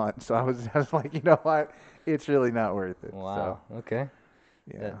like a blunt. So I was like, you know what? It's really not worth it. Wow. Okay.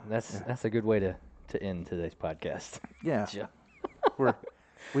 So, yeah. That's a good way to end today's podcast. Yeah. Yeah.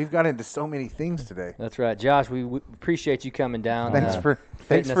 We've got into so many things today. That's right, Josh. We appreciate you coming down. Thanks for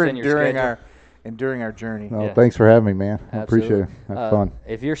us in your enduring our journey. No, Yeah. thanks for having me, man. I Absolutely. appreciate it. That's fun.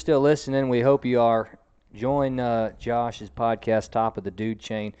 If you're still listening, we hope you are. Join Josh's podcast, Top of the Dude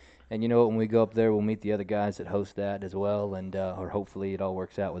Chain. And you know what? When we go up there, we'll meet the other guys that host that as well. And or hopefully it all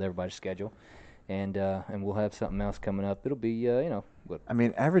works out with everybody's schedule. And we'll have something else coming up. It'll be, what, I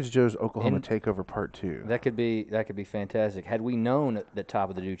mean, Average Joe's Oklahoma Takeover Part 2. that could be fantastic. Had we known that Top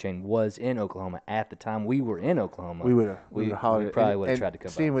of the Dude Chain was in Oklahoma at the time we were in Oklahoma, We would have. we hollered. probably And- would have and tried to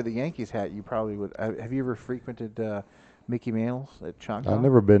come seeing by. with the Yankees hat, you probably would. Have you ever frequented Mickey Mantle's at Choctaw? I've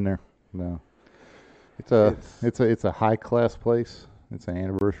never been there. No. It's a high class place. It's an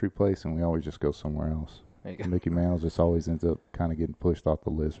anniversary place, and we always just go somewhere else. There you go. Mickey Mouse just always ends up kind of getting pushed off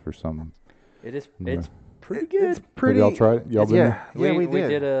the list for some. It's Yeah. pretty good. It's pretty. Have y'all tried it? Y'all been Yeah, there? yeah, we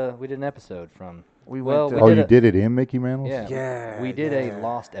did. We did an episode from. We well, went. we Oh, did you a- did it in Mickey Mantle's? Yeah. Yeah, We did yeah. a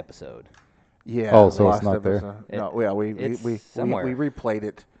lost episode. Yeah. Oh, so the it's last not there? episode. No, yeah, we somewhere. replayed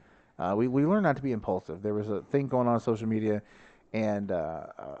it. We learned not to be impulsive. There was a thing going on social media, and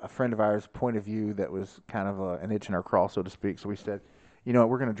a friend of ours' point of view that was kind of an itch in our crawl, so to speak. So we said, you know what,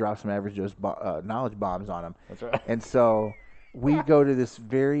 we're going to drop some Average Joe's knowledge bombs on him. That's right. And so we go to this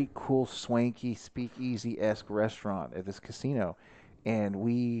very cool, swanky, speakeasy-esque restaurant at this casino, and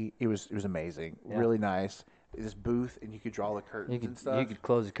it was amazing, Yeah. really nice. This booth, and you could draw the curtains and stuff. You could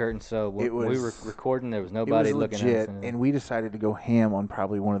close the curtain, so we It was- were recording. There was It nobody was looking legit, at us. and we decided to go ham on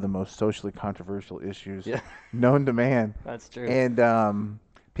probably one of the most socially controversial issues Yeah. known to man. That's true. And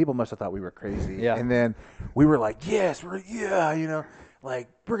people must have thought we were crazy. Yeah. And then we were like, yes, we're gonna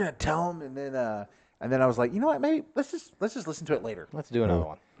tell them. And then I was like, you know what? Maybe let's just listen to it later. Let's do another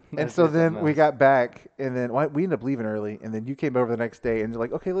one. And Let's so do then something we else. got back, and then we ended up leaving early. And then you came over the next day, and you're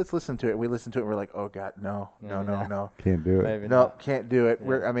like, okay, let's listen to it. And we listened to it, and we're like, oh God, no. Can't do it. Maybe No, not. can't do it.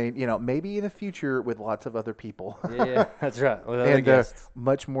 Yeah. Maybe in the future with lots of other people. Yeah, that's right. With other and guests.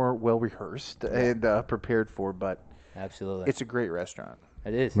 much more well rehearsed and prepared for. But Absolutely. it's a great restaurant.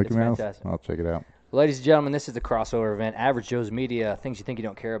 It is. Mickey It's Mouse? fantastic. I'll check it out. Ladies and gentlemen, this is the crossover event, Average Joe's Media, things you think you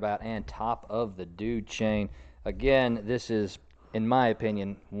don't care about, and Top of the Dude Chain. Again, this is, in my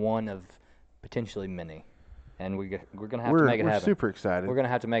opinion, one of potentially many, and we're gonna have to make it We're happen. super excited. We're gonna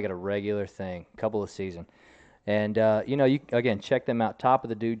have to make it a regular thing, couple of season, and you again check them out. Top of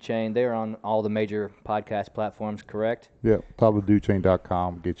the Dude Chain. They're on all the major podcast platforms, correct? Yeah,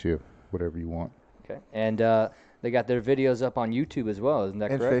 topofthedudechain.com get you whatever you want. Okay, and they got their videos up on YouTube as well, isn't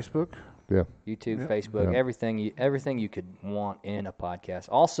that and correct? Facebook. Yeah. YouTube, Facebook, Yeah. everything you could want in a podcast.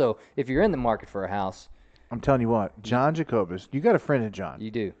 Also, if you're in the market for a house, I'm telling you what, John Jacobus, you got a friend in John. you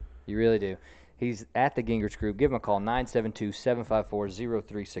do. You really do. He's at the Gingrich Group. Give him a call,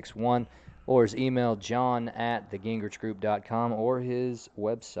 972-754-0361, or his email, john@thegingrichgroup.com, or his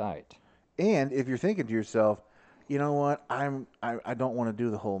website. And if you're thinking to yourself, you know what, I don't want to do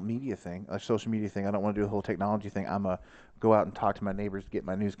the whole media thing, social media thing. I don't want to do the whole technology thing. I'm a go out and talk to my neighbors, get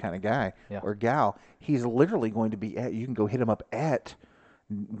my news kind of guy Yeah. or gal. He's literally going to be at. You can go hit him up at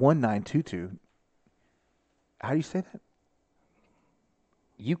 1922. How do you say that?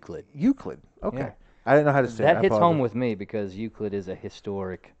 Euclid. Euclid. Okay. Yeah. I didn't know how to say it. That I hits home apologize. with me because Euclid is a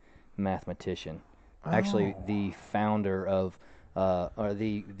historic mathematician. Actually, Oh. the founder of, or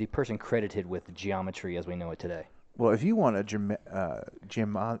the person credited with geometry as we know it today. Well, if you want a golly,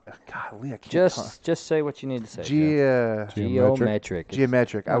 I can't Just say what you need to say. Joe. Geometric. It's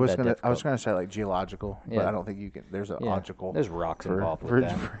geometric. I not was that gonna difficult. say like geological, but Yeah. I don't think you can. There's a Yeah, logical. There's rocks for- involved for- with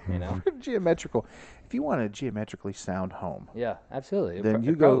that. You know. for geometrical. If you want a geometrically sound home, Yeah, absolutely. then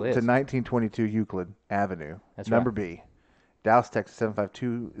you it go probably to is. 1922 Euclid Avenue, That's number right. B, Dallas, Texas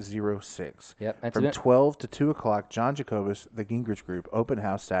 75206. Yep. That's From it. 12 to 2 o'clock, John Jacobus, the Gingrich Group, open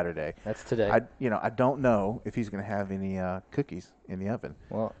house Saturday. That's today. I don't know if he's going to have any cookies in the oven.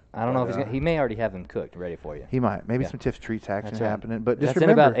 Well, I don't know if he's gonna. He may already have them cooked, ready for you. He might. Maybe Yeah. some Tiff's treats action That's right. happening. But just That's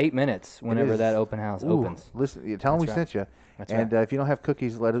remember, in about 8 minutes whenever is. that open house Ooh, opens. Listen, tell them we That's right. sent you. That's And if you don't have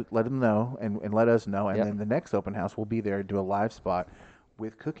cookies, let them know and let us know. And Yep. then the next open house, we'll be there and do a live spot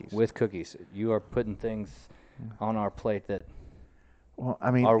with cookies. With cookies. You are putting things on our plate that. Well,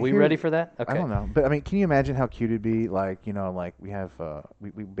 I mean, Are we ready for that? Okay. I don't know, but I mean, can you imagine how cute it'd be? Like, like we have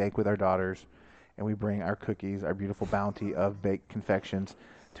we bake with our daughters, and we bring our cookies, our beautiful bounty of baked confections,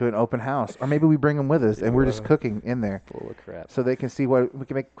 to an open house, or maybe we bring them with us, and we're just cooking in there, Full of crap. so they can see what we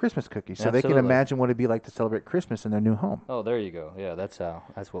can make Christmas cookies, so they can Absolutely. imagine what it'd be like to celebrate Christmas in their new home. Oh, there you go. Yeah, that's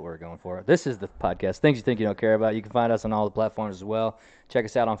what we're going for. This is the podcast. Things you think you don't care about. You can find us on all the platforms as well. Check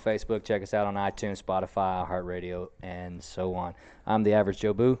us out on Facebook. Check us out on iTunes, Spotify, iHeartRadio, and so on. I'm the Average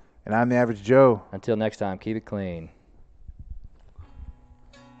Joe Boo. And I'm the Average Joe. Until next time, keep it clean.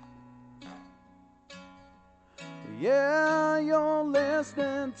 Yeah, you're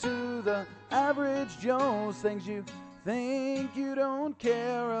listening to the Average Joe's things you think you don't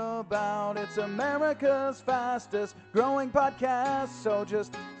care about. It's America's fastest growing podcast, so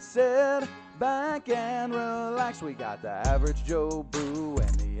just sit back and relax. We got the Average Joe Boo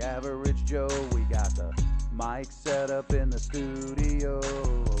and the Average Joe. We got the mic set up in the studio.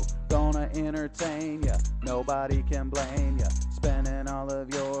 Gonna entertain ya, nobody can blame ya. Spending all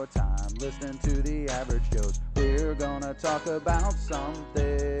of your time listening to the Average Joes. We're gonna talk about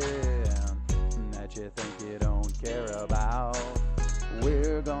something that you think you don't care about.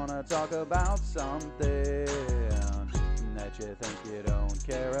 We're gonna talk about something that you think you don't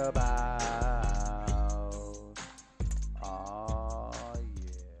care about.